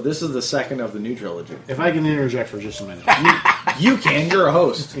 So this is the second of the new trilogy. If I can interject for just a minute. You can. You're a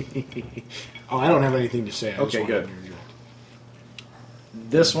host. Oh, I don't have anything to say. Okay, good.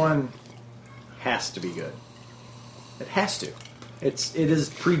 This one has to be good. It has to. It is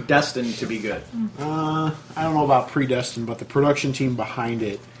predestined to be good. I don't know about predestined, but the production team behind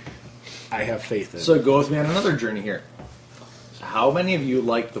it, I have faith in. So go with me on another journey here. So how many of you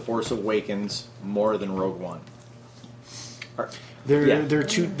like The Force Awakens more than Rogue One? They're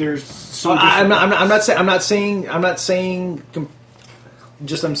two. There's so. I'm not saying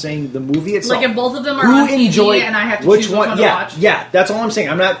the movie itself. Like if both of them are on TV and I have to choose which one to watch. Yeah, that's all I'm saying.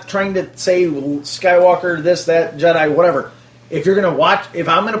 I'm not trying to say Skywalker, this, that, Jedi, whatever. If you're gonna watch, if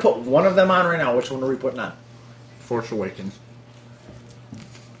I'm gonna put one of them on right now, which one are we putting on? Force Awakens.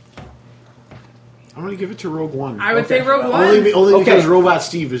 I'm gonna give it to Rogue One. I would say Rogue One. Only because Robot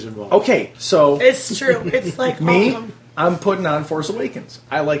Steve is involved. Okay, so it's true. It's like me. I'm putting on Force Awakens.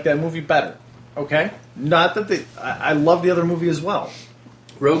 I like that movie better. Okay, not that I love the other movie as well.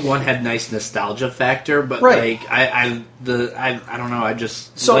 Rogue One had nice nostalgia factor, but like I don't know. I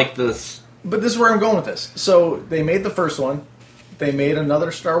just like this. But this is where I'm going with this. So they made the first one. They made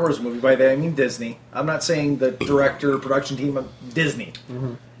another Star Wars movie. By that I mean Disney. I'm not saying the director, production team of Disney.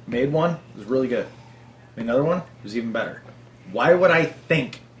 Mm-hmm. Made one. It was really good. Made another one. It was even better. Why would I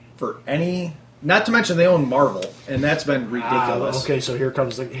think for any... Not to mention they own Marvel, and that's been ridiculous. Okay, so here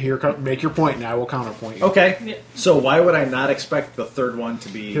comes make your point, and I will counterpoint you. Okay, yeah. So why would I not expect the third one to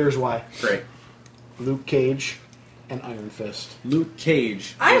be... Here's why. Great. Luke Cage and Iron Fist. Luke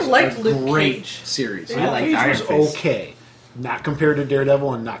Cage. I liked Luke great Cage. Series. I like Iron Fist. Okay. Not compared to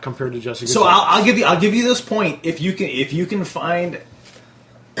Daredevil and not compared to Jessica. So I'll give you this point if you can find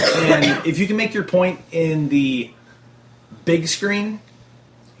and if you can make your point in the big screen.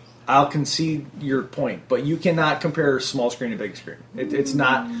 I'll concede your point, but you cannot compare small screen to big screen. It's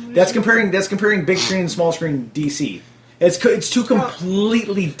not. That's comparing big screen and small screen DC. It's two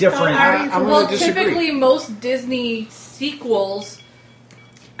completely different. Well, typically most Disney sequels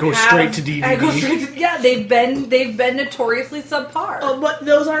go straight to DVD. They've been notoriously subpar. Oh, but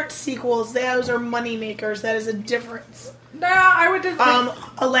those aren't sequels. Those are money makers. That is a difference. Nah, I would just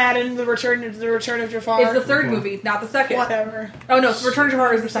Aladdin, The Return of Jafar. It's the third movie, not the second. Whatever. Oh no, so Return of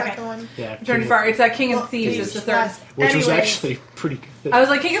Jafar is the second one. Yeah, Return of Jafar. It's that King of Thieves is the third. Which was actually pretty good. I was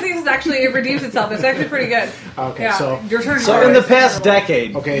like, King of Thieves is actually, it redeems itself. It's actually pretty good. Okay, yeah. so in the past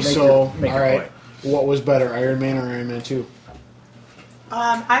decade. Okay, all right. What was better, Iron Man or Iron Man 2?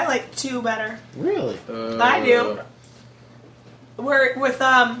 I like 2 better. Really? I do. We're with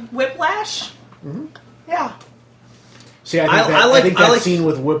Whiplash. Mm-hmm. Yeah. See, I think that scene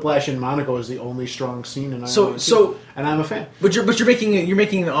with Whiplash and Monaco is the only strong scene in Iron Man 2, and I'm a fan. But you're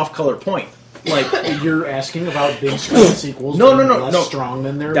making an off-color point. Like you're asking about big screen sequels. No. Strong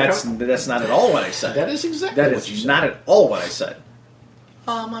than their. That's not at all what I said. That is exactly. That is not at all what I said.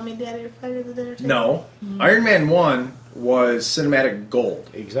 Mommy and Daddy are fighting the dinner table. No, Iron Man 1 was cinematic gold.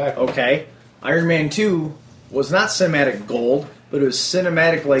 Exactly. Okay, Iron Man 2 was not cinematic gold, but it was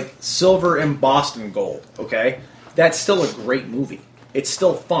cinematic like silver embossed in gold. Okay, that's still a great movie. It's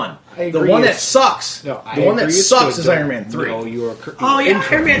still fun. The one that sucks. Is Iron Man 3. No, you are.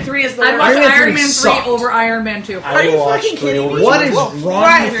 Iron Man 3 is the worst. I watched Iron Man 3 over Iron Man 2. Are you fucking kidding me? What is wrong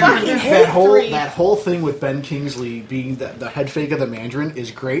with you? That whole thing with Ben Kingsley being the head fake of the Mandarin is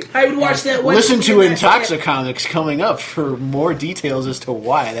great. I would watch that. Listen to Intoxicomics coming up for more details as to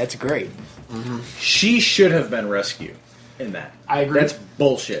why. That's great. Mm-hmm. She should have been rescued in that. I agree. That's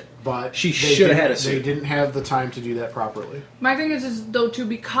bullshit. But she should have had a suit. They didn't have the time to do that properly. My thing is though, too,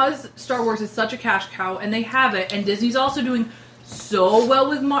 because Star Wars is such a cash cow, and they have it, and Disney's also doing so well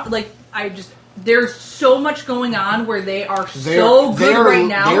with there's so much going on where they are so good right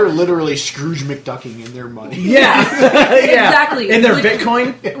now. They're literally Scrooge McDucking in their money. Yeah, exactly. In their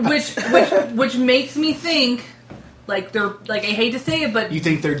Bitcoin, which makes me think Like they're like, I hate to say it, but You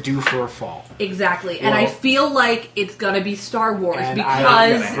think they're due for a fall? exactly. And Well- I feel like it's gonna be Star Wars And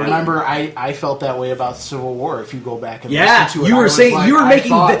because remember, I felt that way about Civil War. If you go back and Yeah, listen to it, you I were was saying like, you were I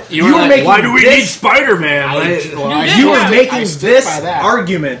making thought- you were making why do we this- need Spider-Man? you were making I stick this by that.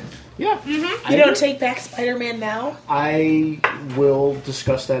 argument. Yeah, You don't take back Spider-Man now? I will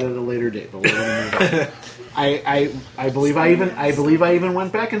discuss that at a later date, but we're going to move on. I believe I even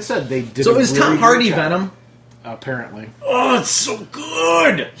went back and said they did. So a is really Tom good Hardy job. Venom? Apparently, Oh, it's so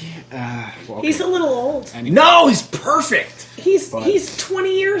good. well, okay. He's a little old. No, he's perfect. He's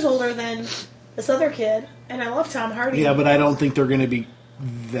 20 years older than this other kid, and I love Tom Hardy. Yeah, but I don't think they're going to be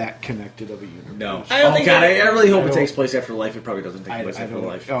that connected of a universe. No. I don't Oh think god, that- I really hope I it don't- takes place after Life. It probably doesn't take I place after don't.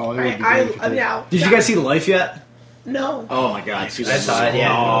 Life. Oh, it would be great if it did. now. Did you guys see Life yet? No. Oh my god, see, I that's saw it,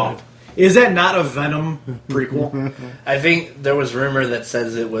 yeah. Oh. Is that not a Venom prequel? I think there was rumor that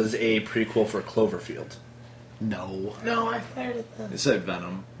says it was a prequel for Cloverfield. No. No, I fired at them. It said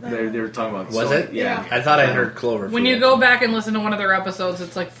Venom. They were talking about. Was Sony. it? Yeah. I thought I heard Cloverfield. when you go back and listen to one of their episodes,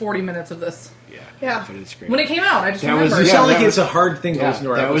 it's like 40 minutes of this. Yeah. But it's great. When it came out, I just That was- remember. You Yeah, sound like that it's a hard thing to yeah, listen to.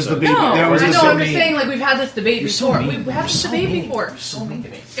 Our that was the episodes. big- No, that was I the know. so I'm just mean. saying, like we've had this debate before. We've had this debate before.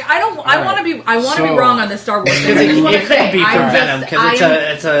 I don't. I want to be. I want to be So- wrong on this Star Wars thing. Because I just wanna it couldn't say, be for I'm Venom just- because I'm-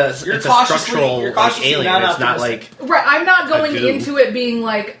 it's a cautiously- structural you're like, cautiously alien. not It's not like optimistic. Right, I'm not going goo. into it being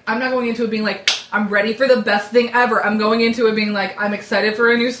like I'm not going into it being like I'm ready for the best thing ever. I'm going into it being like I'm excited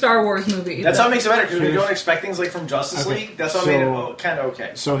for a new Star Wars movie. That's how it makes it better because we don't expect things like from Justice Okay, League. That's what so- made it kind of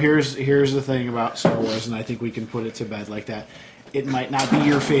okay. So here's the thing about Star Wars, and I think we can put it to bed like that. It might not be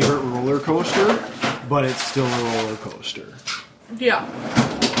your favorite roller coaster, but it's still a roller coaster. Yeah.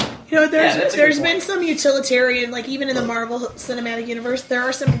 You know, Yeah, that's a there's good been point. some utilitarian, like even in the Marvel Cinematic Universe, there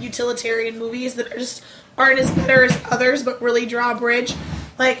are some utilitarian movies that aren't as better as others, but really draw a bridge.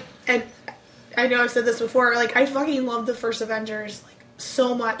 Like, and I know I've said this before, like I fucking love the first Avengers like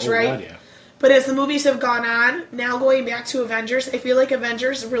so much, right? God, yeah. But as the movies have gone on, now going back to Avengers, I feel like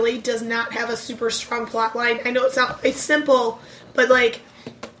Avengers really does not have a super strong plot line. I know it's simple, but like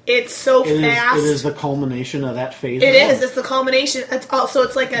it's so fast. It is the culmination of that phase. It is. It's the culmination. It's also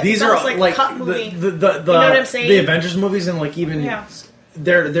it's like a These it's are almost like a cut movie. the You know what I'm saying? The Avengers movies and like even Yeah.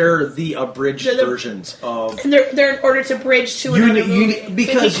 they're the abridged They're the- versions of. And they're in order to bridge to another movie.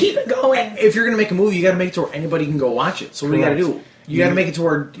 Because they keep it going. if you're gonna make a movie, you got to make it to where anybody can go watch it. So what do you got to Correct. do? You got to make it to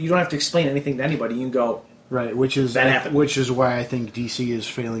where you don't have to explain anything to anybody. You can go. Right, which is That happened. why I think DC is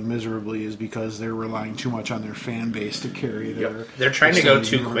failing miserably, is because they're relying too much on their fan base to carry their. they're trying to go extended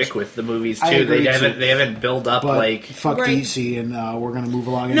too universe. quick with the movies I too. agree, They haven't built up But like fuck Right. DC, and we're going to move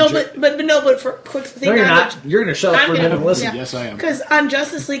along. No, and but for quick thing. No, you're on not. the- You're gonna shut up for a minute and listen. Yes, I am. Because on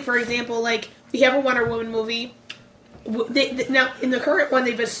Justice League, for example, like we have a Wonder Woman movie. Now in the current one,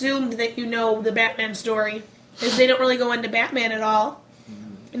 they've assumed that you know the Batman story, because they don't really go into Batman at all.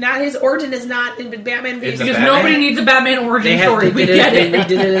 Not his origin is not in Batman. It's a Because Batman? nobody needs a Batman origin story. We get it. They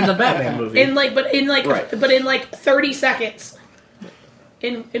did it in the Batman movie. in like 30 seconds.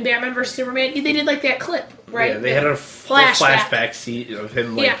 In Batman vs Superman, they did like that clip, right? Yeah, they had a flashback scene of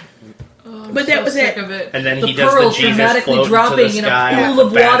him like. Yeah. But that was sick it. of it. And then the he does the pearls Jesus dramatically float into dropping the in sky a pool with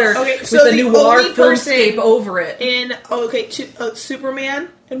of the bats. water Okay, with so the the noir only person filmscape over it. Superman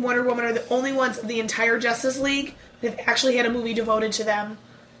and Wonder Woman are the only ones of the entire Justice League that have actually had a movie devoted to them.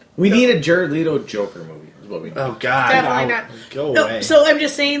 We need a Jared Leto Joker movie. Is what we need. Oh God! Definitely not. Go No, away. so I'm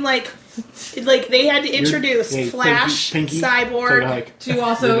just saying, like they had to introduce hey, Flash, Pinky, take a Cyborg. hike. Do you You're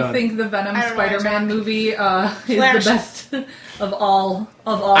also done. think the Venom I don't know what Spider-Man you're movie is Flash. the best of all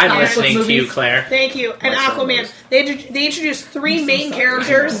I'm comic book listening movies? to you, Claire. Thank you. And My son Aquaman. knows. They introduced three main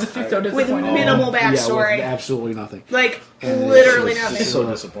characters So with disappointed. minimal Yeah, backstory. with absolutely nothing. Like And literally it's just- nothing. It's so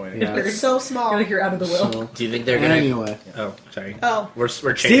disappointing. Yeah. It's so small. Like you're out of the will. So, Do you think they're gonna? anyway, Oh, sorry. Oh. We're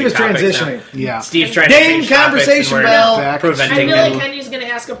changing. Steve is topics transitioning. now. yeah. Steve's trying Ding, to change topics conversation and we're bell. Back I preventing feel him. like Kenny's going to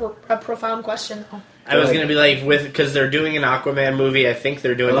ask a profound question. I was gonna be like, because they're doing an Aquaman movie. I think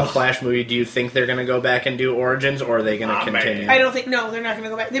they're doing a Ugh. Flash movie. Do you think they're gonna go back and do Origins, or are they gonna continue? I don't think. No, they're not going to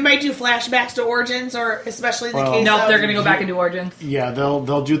go back. They might do flashbacks to Origins, or especially in the Well, case No, of they're gonna go back and do Origins. Yeah,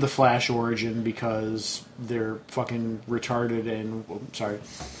 they'll do the Flash origin because they're fucking retarded and sorry,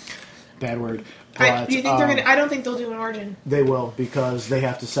 bad word. But, do you think they're going to? I don't think they'll do an Origin. They will, because they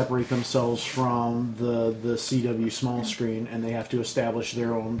have to separate themselves from the CW small screen, and they have to establish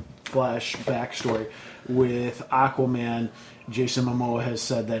their own Flash backstory. With Aquaman, Jason Momoa has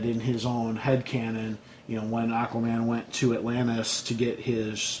said that in his own headcanon, when Aquaman went to Atlantis to get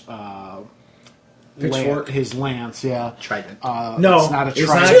his Pitchfork? his lance, yeah. Trident. No, it's not a it's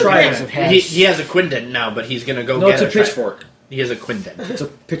trident. not a trident. because it has- He has a Quindent now, but he's gonna go No, get it's a Trident. pitchfork. He has a quindent. It's a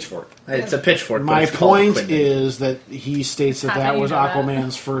pitchfork. It's a pitchfork. My but it's called a point quindent. is that he states that How that do you was know that?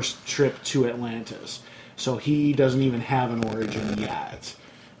 Aquaman's first trip to Atlantis. So he doesn't even have an origin yet.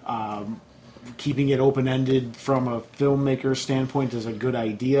 Keeping it open-ended from a filmmaker standpoint is a good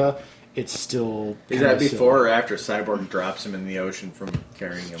idea. It's still... Is that before or after Cyborg drops him in the ocean from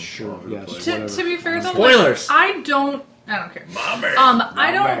carrying him? Sure, all over the yes. place? To be fair, though, Spoilers. I don't care. My man.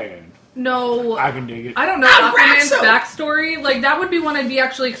 I don't know. I can dig it. I don't know Aquaman's backstory. Like, that would be one I'd be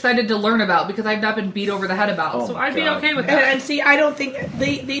actually excited to learn about because I've not been beat over the head about. Oh so my I'd be God. okay with that. And see, I don't think I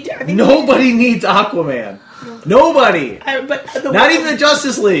think Nobody needs Aquaman. Nobody. but the Not world, even the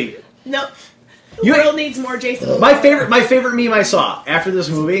Justice League. No, the You- world needs more Jason. My favorite meme I saw after this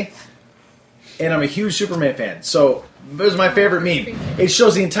movie, and I'm a huge Superman fan, so it was my favorite meme. It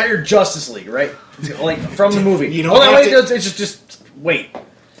shows the entire Justice League, right? Like from the movie. You don't Hold on, have wait, to- it's just wait.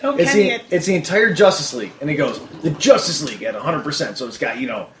 Don't It's Kenny the, it. it's the entire Justice League, and it goes the Justice League at 100%. So it's got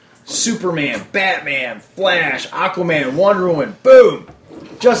Superman, Batman, Flash, Aquaman, Wonder Woman, boom,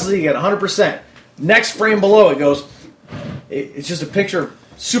 Justice League at 100%. Next frame below it goes, it's just a picture of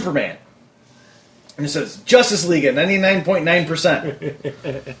Superman, and it says Justice League at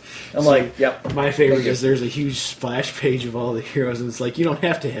 99.9%. I'm like, yep. My favorite is there's a huge splash page of all the heroes, and it's like, you don't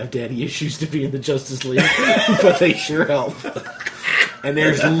have to have daddy issues to be in the Justice League, but they sure help. And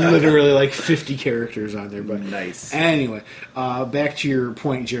there's literally like 50 characters on there. But Nice. Anyway, back to your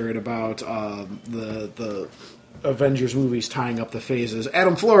point, Jared, about the Avengers movies tying up the phases.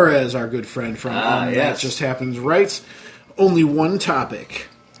 Adam Flores, our good friend from That yes. Just Happens, writes, only one topic,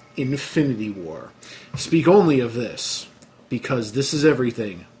 Infinity War. Speak only of this, because this is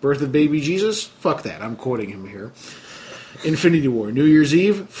everything. Birth of baby Jesus? Fuck that. I'm quoting him here. Infinity War. New Year's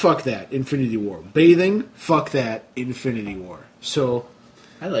Eve? Fuck that. Infinity War. Bathing? Fuck that. Infinity War. So...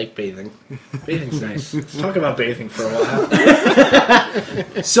 I like bathing. Bathing's nice. Talk about bathing for a while.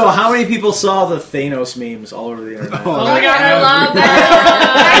 So how many people saw the Thanos memes all over the internet? Oh my god, I love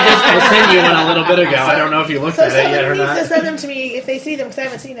that! I sent you one a little bit ago. I don't know if you looked So at it yet or someone needs to not. send them to me if they see them because I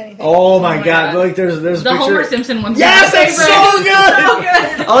haven't seen anything. Oh my my god! God. Like there's a The picture. Homer Simpson one's Yes, my that's favorite. so good. So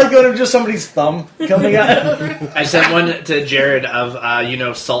good. I like going to just somebody's thumb coming out. I sent one to Jared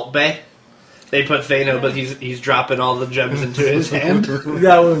of Salt Bay. They put Thanos, but he's dropping all the gems into his hand.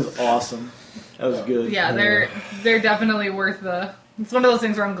 That one was awesome. That was good. Yeah, they're definitely worth the. It's one of those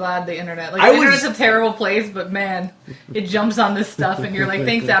things where I'm glad the internet. Like I the was- internet's a terrible place, but man, it jumps on this stuff, and you're like,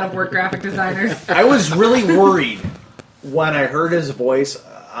 thanks, out of work graphic designers. I was really worried when I heard his voice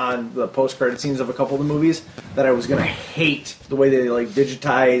on the post-credit scenes of a couple of the movies that I was going to hate the way they like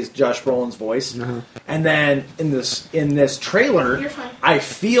digitized Josh Brolin's voice. And then in this trailer, You're fine. I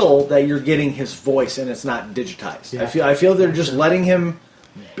feel that you're getting his voice and it's not digitized. Yeah. I feel they're just letting him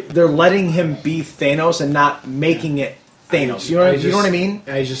be Thanos and not making it Thanos. You know what I mean?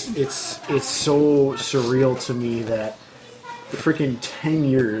 It's so surreal to me that the freaking 10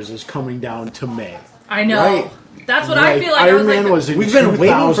 years is coming down to May. I know. Right. That's what I feel like. Iron I Man was was like, in We've been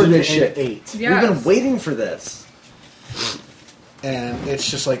waiting for this shit. 2008. Yes. We've been waiting for this. And it's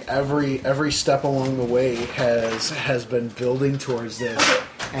just like every step along the way has been building towards this,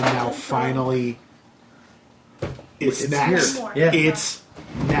 and now finally it's next. here. Yeah. It's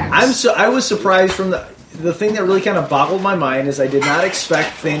next. I was surprised from the thing that really kind of boggled my mind is I did not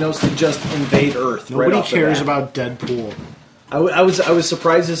expect Thanos to just invade Earth. Nobody right off the cares bat. about Deadpool. I was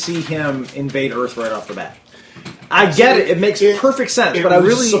surprised to see him invade Earth right off the bat. I get it; it makes perfect sense, but I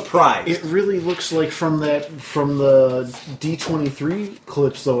was surprised. It really looks like from the D23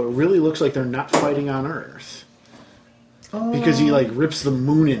 clips, though. It really looks like they're not fighting on Earth because he like rips the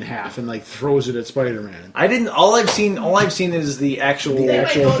moon in half and like throws it at Spider-Man. I didn't. All I've seen is the actual They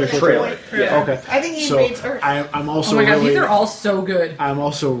might go to official that trailer. point. Yeah. Okay, I think he so invades Earth. I'm also oh my god, really, these are all so good. I'm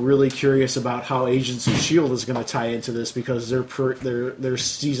also really curious about how Agents of S.H.I.E.L.D. is going to tie into this because their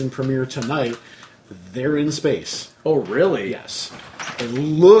season premiere tonight. They're in space. Oh, really? Yes. It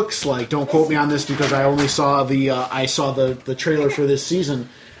looks like. Don't quote me on this because I only saw the trailer for this season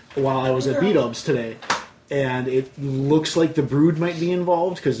while I was at B-Dubs today, and it looks like the Brood might be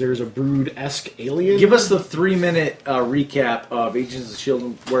involved because there's a Brood-esque alien. Give us the 3-minute recap of Agents of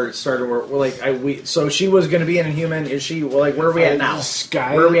S.H.I.E.L.D. where it started. So she was going to be an Inhuman. Is she? Where are we at now?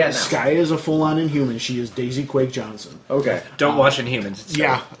 Sky, Where are we at now? Sky is a full-on Inhuman. She is Daisy Quake Johnson. Okay. Don't watch Inhumans. It's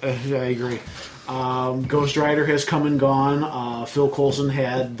Yeah, I agree. Ghost Rider has come and gone. Phil Coulson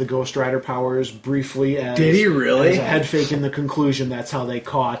had the Ghost Rider powers briefly. Did he really? As a head fake in the conclusion. That's how they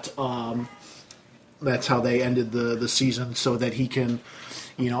caught. That's how they ended the season, so that he can,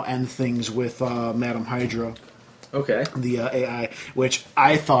 end things with Madam Hydra. Okay. The AI, which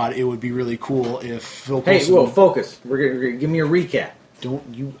I thought it would be really cool if Phil Hey, Coulson... whoa, focus. We're gonna give me a recap. Don't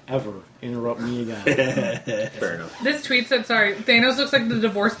you ever interrupt me again. Fair enough. This tweet said, sorry, Thanos looks like the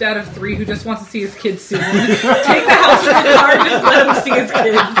divorced dad of 3 who just wants to see his kids soon. Take the house from the car and just let him see his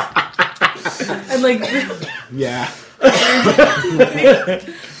kids. And like... Yeah.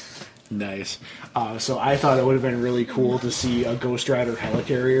 Nice. So I thought it would have been really cool to see a Ghost Rider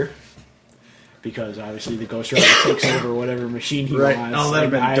helicarrier. Because obviously the Ghost Rider takes over whatever machine he Right. wants. Oh, that'd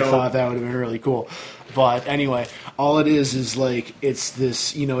have been I dope. thought that would have been really cool. But anyway, all it is like it's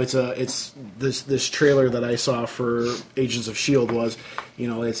this, it's this trailer that I saw for Agents of S.H.I.E.L.D.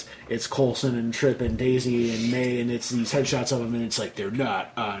 was, it's Coulson and Trip and Daisy and May, and it's these headshots of them, and it's like they're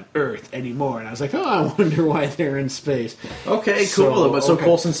not on Earth anymore. And I was like, oh, I wonder why they're in space. Okay, cool. So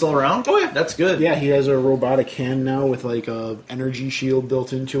Coulson's still around? Oh, yeah. That's good. Yeah, he has a robotic hand now with like a energy shield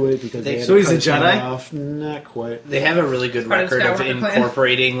built into it because they had So to he's a cut some Jedi? off. Not quite. They have a really good Part of record of Skywalker clan.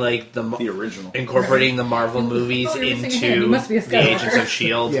 incorporating like the original. incorporating the Marvel movies Oh, you're missing a hand. into You must be a the Agents Skywalker. of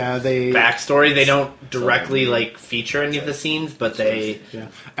S.H.I.E.L.D. Yeah, they backstory. They don't directly like feature any of the scenes, but they Yeah,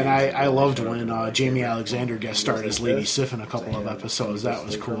 and I loved when Jamie Alexander guest starred as Lady Sif in a couple of episodes. That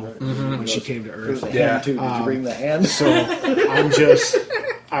was cool when she came to There's Earth. the hand, too. Did you bring the hand? So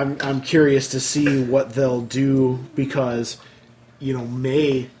I'm curious to see what they'll do because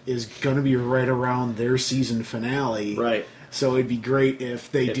May is going to be right around their season finale. Right. So it'd be great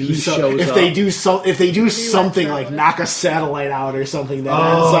if they he shows if up. they do something like knock a satellite out or something that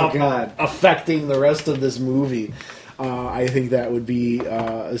ends up God. affecting the rest of this movie. I think that would be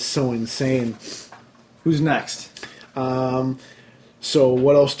so insane. Who's next? So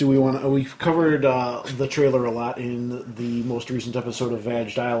what else do we want? We've covered the trailer a lot in the most recent episode of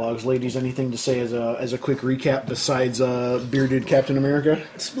VAG Dialogues. Ladies, anything to say as a quick recap besides bearded Captain America?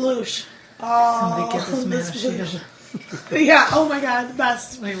 Sploosh. Somebody Oh, get this man a sploosh. shield. Yeah, oh my god, the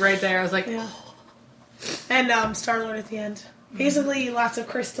best. Like right there, I was like, Yeah. And Star-Lord at the end. Basically, lots of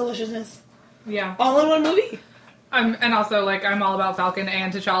Chris deliciousness. yeah. All in one movie. And also, like, I'm all about Falcon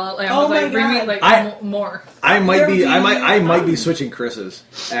and T'Challa. Like, I Oh was my like, bring me, God. like, more. I might be. I They're might be switching Chris's.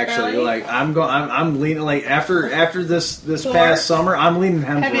 Actually, Really? like I'm leaning like after this Thor? past summer, I'm leaning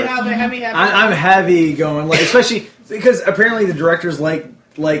Heavy, Hemsworth. heavy. I'm heavy going like, especially because apparently the directors like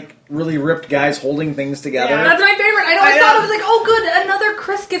really ripped guys holding things together. Yeah. That's my favorite. I I thought know. it was like, oh, good, another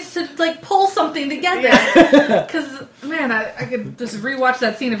Chris gets to like pull something together. Because man, I could just rewatch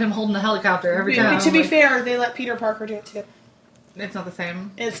that scene of him holding the helicopter every time. To be Like, fair, they let Peter Parker do it too. it's not the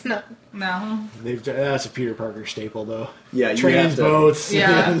same. It's not. No. That's a Peter Parker staple, though. Yeah, you Trains, have to. boats.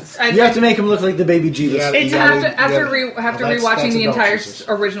 Yeah. You have to make him look like the baby Jesus. Yeah. It's You after gotta- after you gotta- after well, that's rewatching the adult entire Jesus.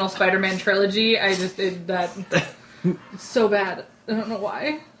 original Spider-Man trilogy, I just did that. It's so bad. I don't know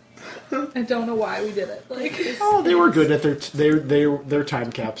why. I don't know why we did it. Like, Oh, they were good at their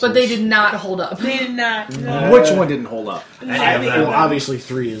time capsules. but they did not hold up. They did not. No. Which one didn't hold up? Well, obviously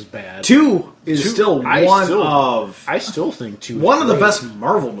 3 is bad. 2 is still I one still- of I still think 2 is one of the great. best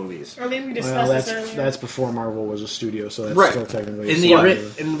Marvel movies. I think we Well, discussed this earlier. that's before Marvel was a studio, so that's Right. still technically in a the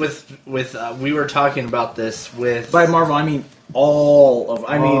studio. and with we were talking about this with By Marvel, I mean all of.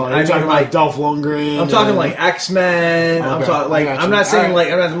 I mean, you're I mean talking like like Dolph Lundgren. I'm talking and- like X-Men. I'm Okay, talking like I got I'm you. not saying Alright.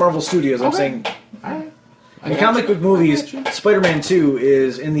 like I'm not the Marvel Studios. I'm Okay. saying Alright. in comic book movies, Spider-Man 2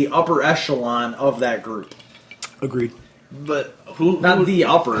 is in the upper echelon of that group. Agreed. but who Not the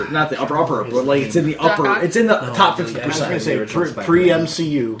upper, but like it's in the upper. Ock? It's in the top the 50%. guy- I was going to The say original Spider-Man.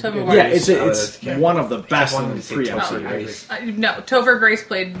 pre-MCU. Tobey Yeah, Maguire. it's Yeah. one of the best wanted in to say pre-MCU. Topher Grace. No, Topher Grace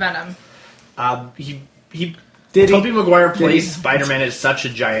played Venom. He Did he? Tobey Maguire Did he? plays Spider-Man is such a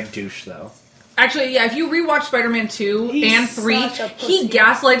giant douche though. Actually, yeah, if you rewatch Spider-Man 2 He's and 3, such a he pussy.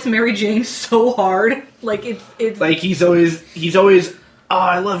 gaslights Mary Jane so hard. Like, it's Like he's always oh,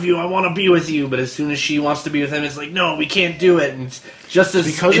 I love you, I want to be with you, but as soon as she wants to be with him, it's like, no, we can't do it. And it's just as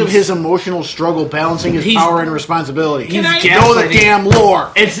Because of his emotional struggle balancing his He's- power and responsibility. he's I- know the gaslighting- damn lore.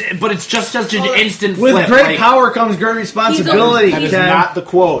 But it's just such an instant With flip. great like, power comes great responsibility. That is Ken. not the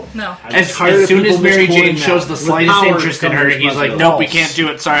quote. no. As tired of soon as people Mary misquoting Jane that. shows the With slightest power interest in comes her, he's like, responsibility. nope, we can't do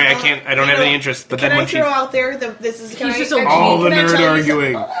it. Sorry, I can't. I don't have any know, interest. But Can then I when she, throw out there this is can He's I, just so can All the can I nerd tell you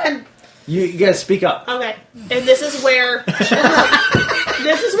arguing. something? You gotta speak up. Okay, and this is where this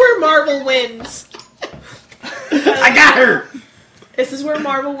is where Marvel wins. I got her. This is where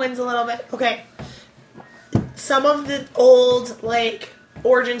Marvel wins a little bit. Okay, some of the old like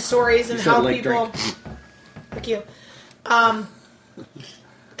origin stories and said how like people. drink. Thank you. God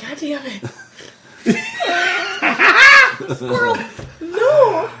damn it. Squirrel.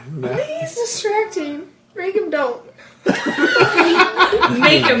 No. He's distracting. Make him don't. Name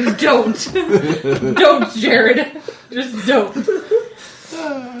make him. Don't. Don't, Jared. Just don't.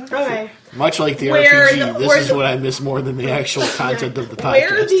 Okay. Much like the RPG, this is what I miss more than the actual content of the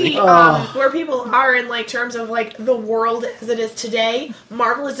podcast. Where people are in like terms of like the world as it is today,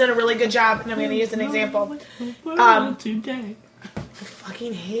 Marvel has done a really good job, and I'm going to use an example. Today. I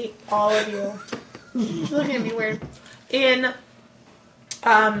fucking hate all of you. Looking at me weird. In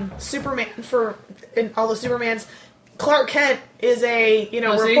Superman, in all the Supermans, Clark Kent is a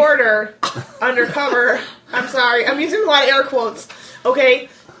reporter undercover. I'm sorry, I'm using a lot of air quotes. Okay,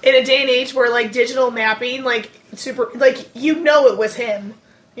 in a day and age where like digital mapping, like it was him.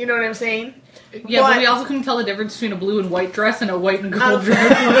 You know what I'm saying? Yeah, but we also couldn't tell the difference between a blue and white dress and a white and gold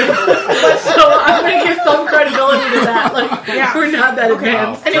dress. So I'm going to give some credibility to that. Like, we're not that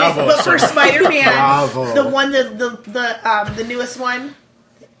advanced. Anyways, but for Spider-Man, the one, the newest one,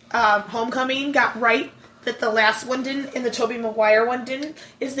 Homecoming, got right that the last one didn't and the Tobey Maguire one didn't,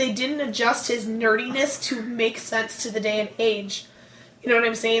 is they didn't adjust his nerdiness to make sense to the day and age. You know what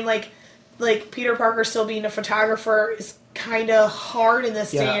I'm saying? Like Peter Parker still being a photographer is kind of hard in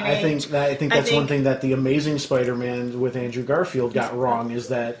this day and age. I think that's one thing that the Amazing Spider-Man with Andrew Garfield got wrong, is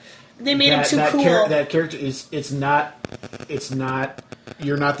that they made him too cool. That character it's not.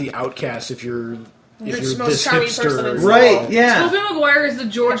 You're not the outcast if you're this hipster, right? Yeah. Tobey Maguire is the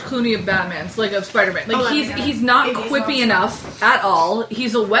George Clooney of Batman. It's like of Spider-Man. Like he's not quippy enough at all.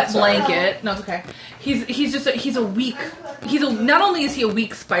 He's a wet blanket. No, it's okay. Not only is he a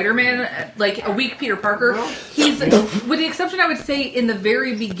weak Spider-Man, like a weak Peter Parker, he's, with the exception I would say in the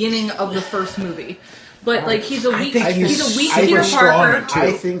very beginning of the first movie. But like he's a weak Peter Parker.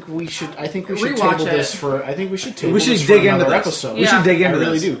 I think we should table this for. I think we should table. We should this dig for into another this episode. We should dig into this.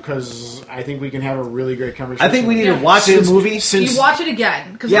 I really do, because I think we can have a really great conversation. I think we need to watch the movie. You watch it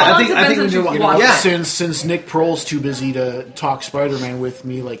again, because I think we should watch it. Since Nick Prohl's too busy to talk Spider-Man with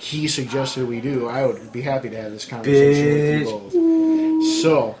me, like he suggested we do, I would be happy to have this conversation with you both.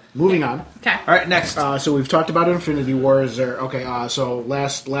 So, moving on. Okay. All right, next. So we've talked about Infinity War. Is there so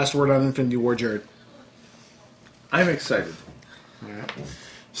last word on Infinity War, Jared? I'm excited. All right.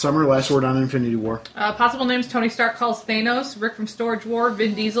 Summer, last word on Infinity War. Possible names: Tony Stark calls Thanos, Rick from Storage War,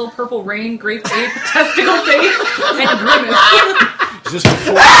 Vin Diesel, Purple Rain, Grape Ape, Testicle Face, and Grimace. Is this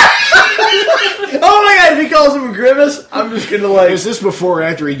before? Oh my god, if he calls him a Grimace, I'm just gonna like... Is this before or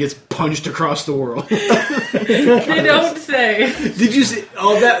after he gets punched across the world? They don't say. Did you see...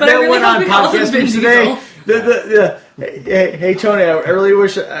 Oh, that really went on podcast today. Hey Tony, I really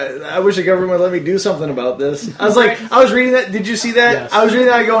wish the government would let me do something about this. I was I was reading that. Did you see that? Yes. I was reading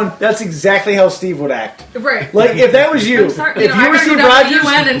that going, that's exactly how Steve would act. Right. Like, if that was you. If you were Steve Rogers.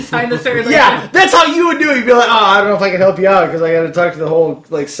 UN and signed this yeah, that's how you would do it. You'd be like, I don't know if I can help you out because I got to talk to the whole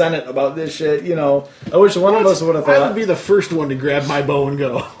Senate about this shit. You know, I wish one of us would have thought. I would be the first one to grab my bow and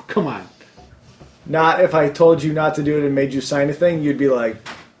go, come on. Not if I told you not to do it and made you sign a thing, you'd be like,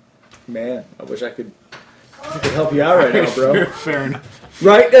 man, I wish I could help you out right now, bro. Fair enough.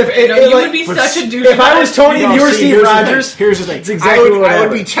 Right? You would be such a douche. If I was Tony and you were Steve Rogers, here's the thing. It's exactly what I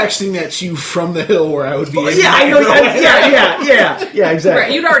would be texting that to you from the hill where I would be. I know. Yeah, exactly.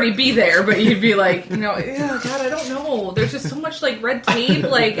 Right, you'd already be there, but you'd be like, God, I don't know. There's just so much red tape.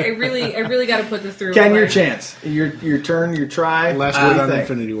 Like, I really got to put this through. Ken, your chance, your turn, your try. Last word on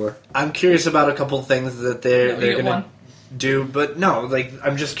Infinity War. I'm curious about a couple things that they're going to do, but no,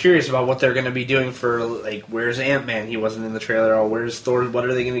 I'm just curious about what they're going to be doing for, where's Ant-Man? He wasn't in the trailer. Oh, where's Thor? What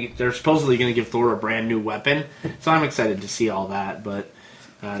are they going to? They're supposedly going to give Thor a brand new weapon, so I'm excited to see all that. But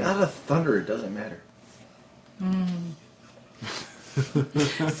God of Thunder, it doesn't matter.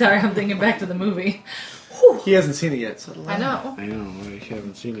 Sorry, I'm thinking back to the movie. He hasn't seen it yet. So I know. I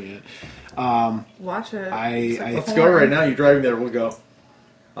haven't seen it yet. Watch it. Let's go right now. You're driving there. We'll go.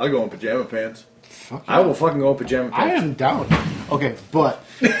 I'll go in pajama pants. I will fucking go in pajama pants. I am down. Okay, but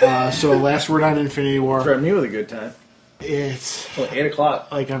so last word on Infinity War. For me with a good time. It's 8 o'clock.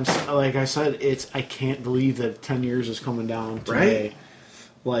 Like I said, I can't believe that 10 years is coming down today.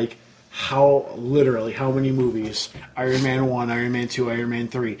 Right? How many movies? Iron Man 1, Iron Man 2, Iron Man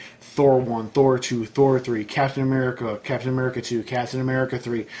 3, Thor 1, Thor 2, Thor 3, Captain America 2, Captain America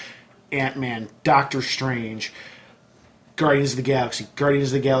 3, Ant-Man, Doctor Strange, Guardians of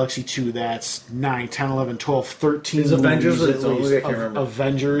the Galaxy 2, that's 9, 10, 11, 12, 13 is movies. Avengers at least. I can't remember.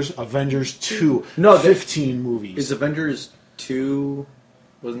 Avengers 2. No, 15 movies. Is Avengers 2,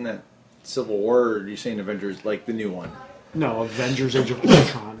 wasn't that Civil War, or are you saying Avengers, the new one? No, Avengers Age of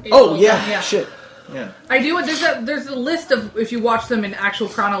Ultron. Oh, yeah. Shit. Yeah. I do. There's a list of if you watch them in actual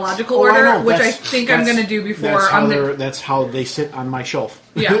chronological order, which I think I'm going to do before. That's how they sit on my shelf.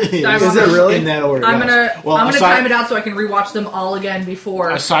 Yeah, is it really in that order? I'm gonna time it out so I can rewatch them all again before.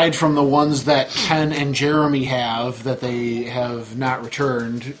 Aside from the ones that Ken and Jeremy have that they have not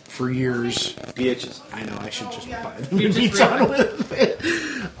returned for years. Bitches. I know. I should just buy them. Be done with it.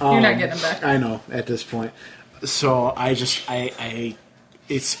 You're not getting them back. I know at this point. So I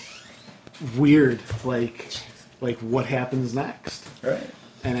it's weird. Like what happens next? Right.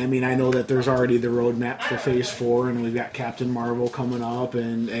 And I mean, I know that there's already the roadmap for Phase 4, and we've got Captain Marvel coming up,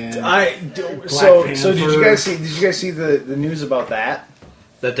 and so did you guys see the news about that?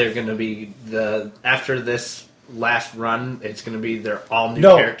 That they're going to be after this last run, it's going to be they're all new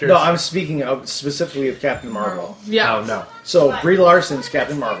No, characters. no, I'm speaking of specifically of Captain Marvel. Yeah. Oh no. So Brie Larson's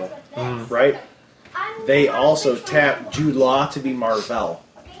Captain Marvel, right? They also tapped Jude Law to be Marvel.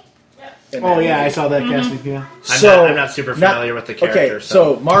 Oh yeah, I saw that casting. Yeah. I'm not super familiar with the character. Okay,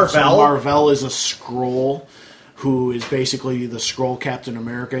 so Marvel is a Skrull who is basically the Skrull Captain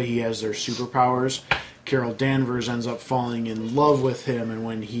America. He has their superpowers. Carol Danvers ends up falling in love with him, and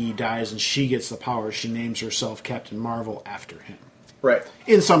when he dies and she gets the power, she names herself Captain Marvel after him. Right.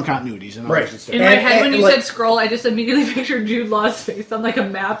 In some continuities. In right. In my head, when you said Skrull, I just immediately pictured Jude Law's face on like a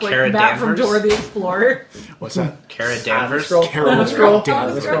map, like Cara map from Danvers? Dora the Explorer. What's that? Cara Danvers. Carol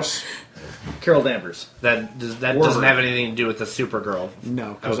Danvers. Carol Danvers. That doesn't have anything to do with the Supergirl.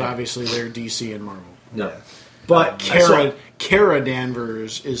 No, because obviously they're DC and Marvel. No. But Cara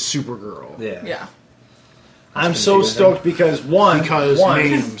Danvers is Supergirl. Yeah. I'm so stoked because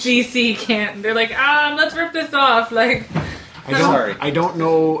names. DC can't. They're like, let's rip this off. Like, I don't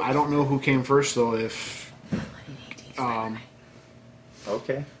know who came first though. If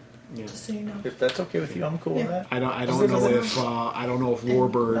okay. Yeah. Just so you know. If that's okay with you, I'm cool with that. I don't know if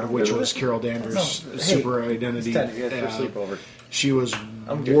Warbird, which was Carol Danvers' super identity, she was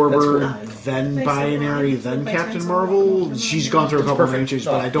Warbird, then Binary, then Captain Marvel. She's gone through a couple of changes,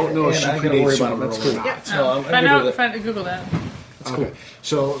 but I don't know if she predates Supergirl or not. I know. Google that. That's cool.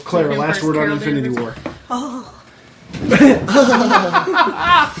 So, Claire, last word on Infinity War.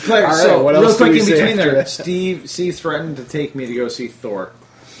 Claire, right, so what real else quick do we in say between after there, that? Steve threatened to take me to go see Thor.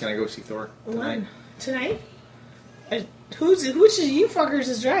 Can I go see Thor tonight? When? Tonight? Which of you fuckers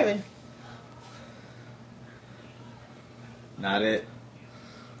is driving? Not it.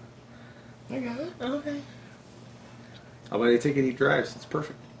 I got it. Oh, okay. How about I take it? He drives. It's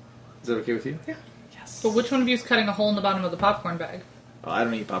perfect. Is that okay with you? Yeah. Yes. But which one of you is cutting a hole in the bottom of the popcorn bag? Oh, I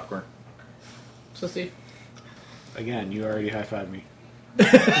don't eat popcorn. So see. Again, you already high-fived me.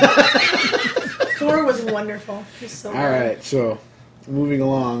 Thor was wonderful. He was so All right, so moving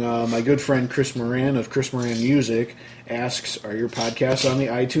along, my good friend Chris Moran of Chris Moran Music asks, are your podcasts on the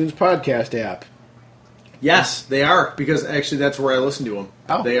iTunes podcast app? Yes, they are, because actually that's where I listen to them.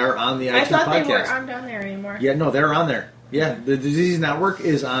 Oh. They are on the iTunes I thought podcast. they weren't on there anymore. Yeah, no, they're on there. Yeah, the Disease Network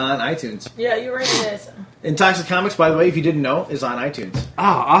is on iTunes. Yeah, you're right, it is. And Toxic Comics, by the way, if you didn't know, is on iTunes.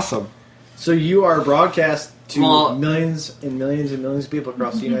 Ah, awesome. So you are broadcast to millions and millions and millions of people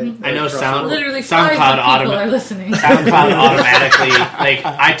across the United States. I know Literally SoundCloud people are listening. SoundCloud automatically, like,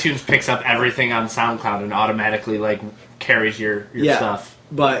 iTunes picks up everything on SoundCloud and automatically, like, carries your stuff.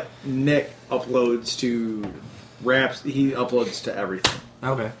 But Nick uploads to raps. He uploads to everything.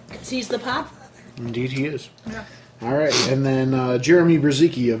 Okay. He's the Podfather. Indeed he is. Yeah. All right, and then Jeremy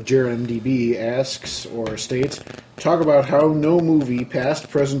Brzezicki of JeremDB asks or states, talk about how no movie, past,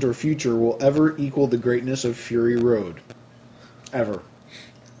 present, or future, will ever equal the greatness of Fury Road. Ever.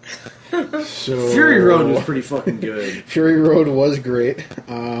 So Fury Road was pretty fucking good. Fury Road was great.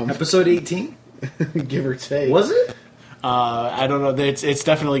 Episode 18? Give or take. Was it? I don't know. It's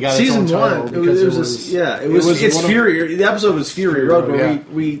definitely got Season its own title 1. because It's Fury. The episode was Fury Road, where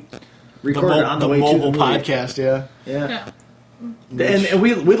we recorded on the way mobile to the movie. podcast. Yeah. And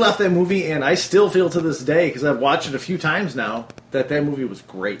we left that movie, and I still feel to this day, because I've watched it a few times now, that movie was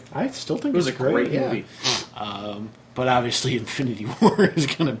great. I still think It was a it's great movie. But obviously, Infinity War is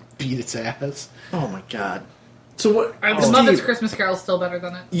going to beat its ass. Oh my god! So what? The Muppets Christmas Carol is still better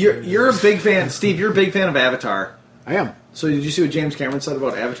than it. You're a big fan, Steve. You're a big fan of Avatar. I am. So did you see what James Cameron said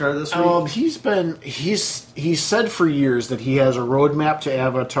about Avatar this week? He's said for years that he has a roadmap to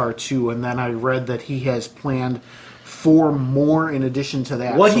Avatar 2, and then I read that he has planned 4 more in addition to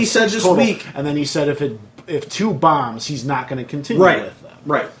that. What he said this week. And then he said if 2 bombs, he's not going to continue with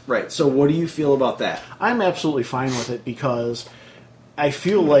them. Right. So what do you feel about that? I'm absolutely fine with it because I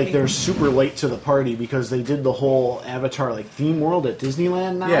feel like they're super late to the party because they did the whole Avatar theme world at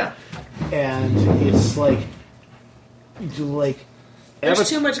Disneyland now. Yeah. And it's like There's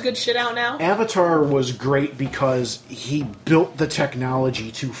too much good shit out now. Avatar was great because he built the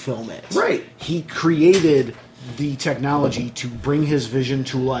technology to film it. Right. He created the technology to bring his vision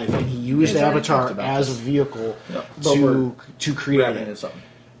to life, and he used Avatar as a vehicle to create it.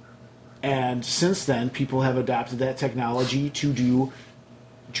 And since then, people have adopted that technology to do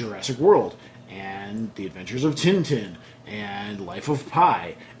Jurassic World and The Adventures of Tintin and Life of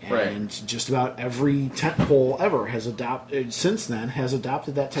Pi, and just about every tentpole ever has adopted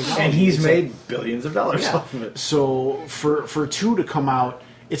that technology. And he's made billions of dollars off of it. So for 2 to come out,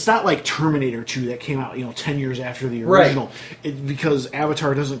 it's not like Terminator 2 that came out 10 years after the original, because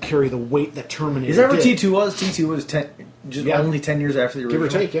Avatar doesn't carry the weight that Terminator did. Is that what T2 was? T2 was only 10 years after the original?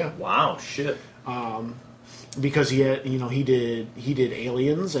 Give or take, yeah. Wow, shit. Because he had, he did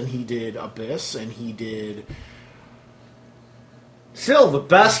Aliens, and he did Abyss, and he did... Still the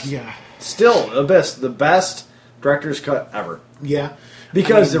best. Yeah. Still Abyss, the best director's cut ever. Yeah.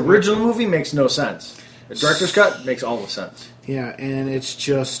 Because the original movie makes no sense. The director's cut makes all the sense. Yeah, and it's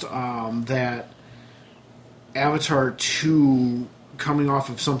just that Avatar 2 coming off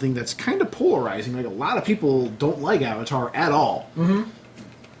of something that's kind of polarizing. Like, a lot of people don't like Avatar at all. Mm-hmm.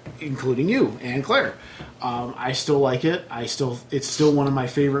 Including you and Claire. I still like it. It's still one of my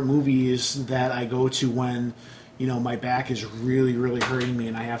favorite movies that I go to when, my back is really, really hurting me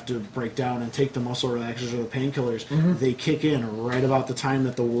and I have to break down and take the muscle relaxers or the painkillers. Mm-hmm. They kick in right about the time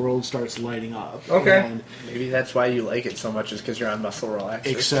that the world starts lighting up. Okay. And maybe that's why you like it so much, is because you're on muscle relaxers.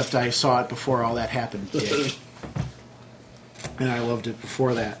 Except I saw it before all that happened, Dick. And I loved it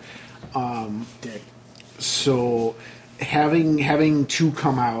before that. Dick. So... Having 2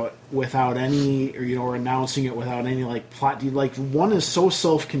 come out without any, or announcing it without any plot, one is so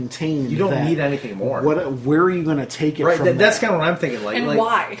self-contained. You don't need anything more. Where are you going to take it from? That's kind of what I'm thinking.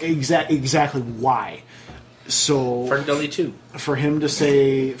 Why? Exactly why. So for Gully 2, for him to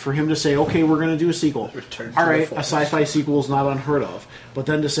say, okay, we're going to do a sequel. All right, a sci-fi sequel is not unheard of. But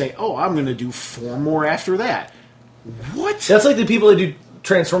then to say, I'm going to do 4 more after that. What? That's like the people that do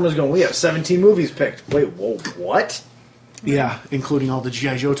Transformers going, we have 17 movies picked. Wait, whoa, what? Yeah, including all the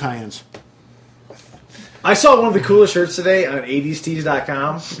G.I. Joe tie-ins. I saw one of the coolest shirts today on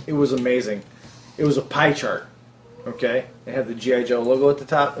 80stees.com. It was amazing. It was a pie chart. Okay? It had the G.I. Joe logo at the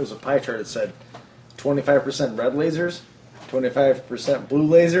top. It was a pie chart that said 25% red lasers, 25% blue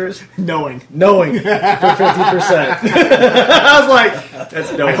lasers. Knowing for 50%. I was like, that's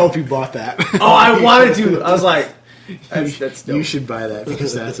dope. I hope you bought that. I wanted to. I was like, that's dope. You should buy that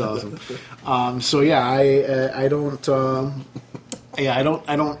because that's awesome. So yeah, I don't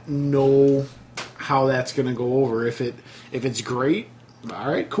know how that's going to go over. If it's great, all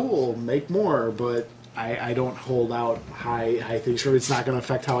right, cool, make more. But I don't hold out high things for it. It's not going to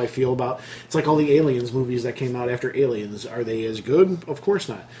affect how I feel about. It's like all the Aliens movies that came out after Aliens. Are they as good? Of course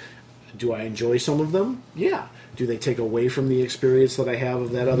not. Do I enjoy some of them? Yeah. Do they take away from the experience that I have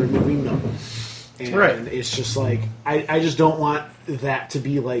of that other movie? No. And it's just like I just don't want that to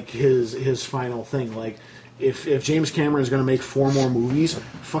be like his final thing. Like if James Cameron is going to make 4 more movies,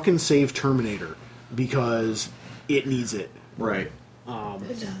 fucking save Terminator because it needs it. Right.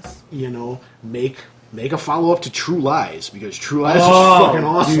 It does. Make a follow up to True Lies because True Lies is fucking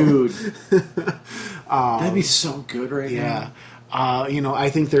awesome, dude. That'd be so good right now. I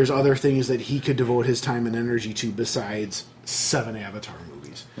think there's other things that he could devote his time and energy to besides 7 Avatar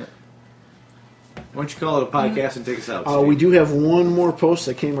movies. Yeah. Why don't you call it a podcast and take us out? We do have one more post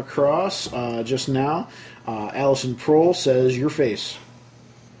that came across just now. Allison Prohl says, your face.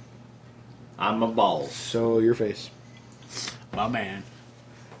 I'm a balls. So, your face. My man.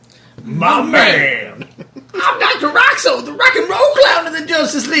 My man! I'm Dr. Roxo, the rock and roll clown of the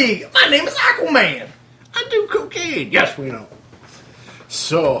Justice League. My name is Aquaman. I do cocaine. Yes, we know.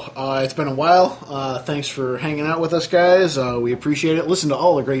 So, it's been a while. Thanks for hanging out with us, guys. We appreciate it. Listen to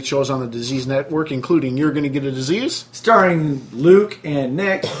all the great shows on the Disease Network, including You're Gonna Get a Disease. Starring Luke and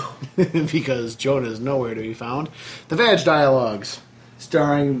Nick. Because Jonah is nowhere to be found. The VAG Dialogues.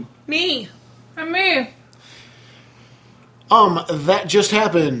 Starring... Me. And me. That Just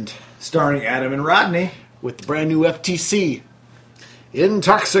Happened. Starring Adam and Rodney. With the brand new FTC.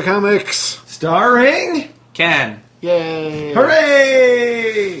 Intoxicomics. Starring... Ken. Yay!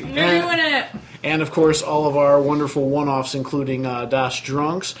 Hooray! You're doing it. And, of course, all of our wonderful one-offs, including Das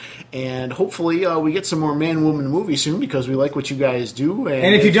Drunks. And hopefully we get some more man-woman movies soon because we like what you guys do.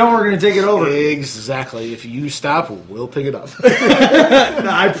 And if you don't, we're going to take it over. Exactly. If you stop, we'll pick it up. No,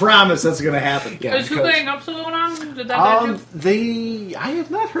 I promise that's going to happen. Yeah, is Hooking Up still going on? Did that I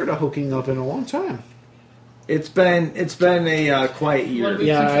have not heard of Hooking Up in a long time. It's been a quiet year.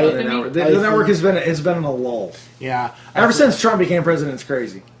 Yeah, the network has been in a lull. Yeah. Ever since Trump became president, it's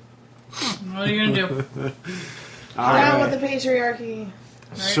crazy. What are you gonna do? Down with the patriarchy.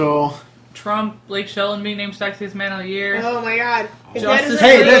 So Trump, Blake Shelton being named Sexiest Man of the Year. Oh my God! If Justice that is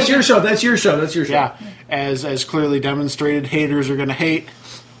Hey, a that's thing- your show. That's your show. yeah, as clearly demonstrated, haters are going to hate.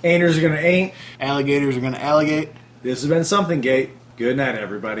 Ainers are gonna ain't. Alligators are going to alligate. This has been Something Gate. Good night,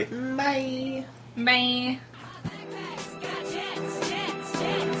 everybody. Bye. Bye.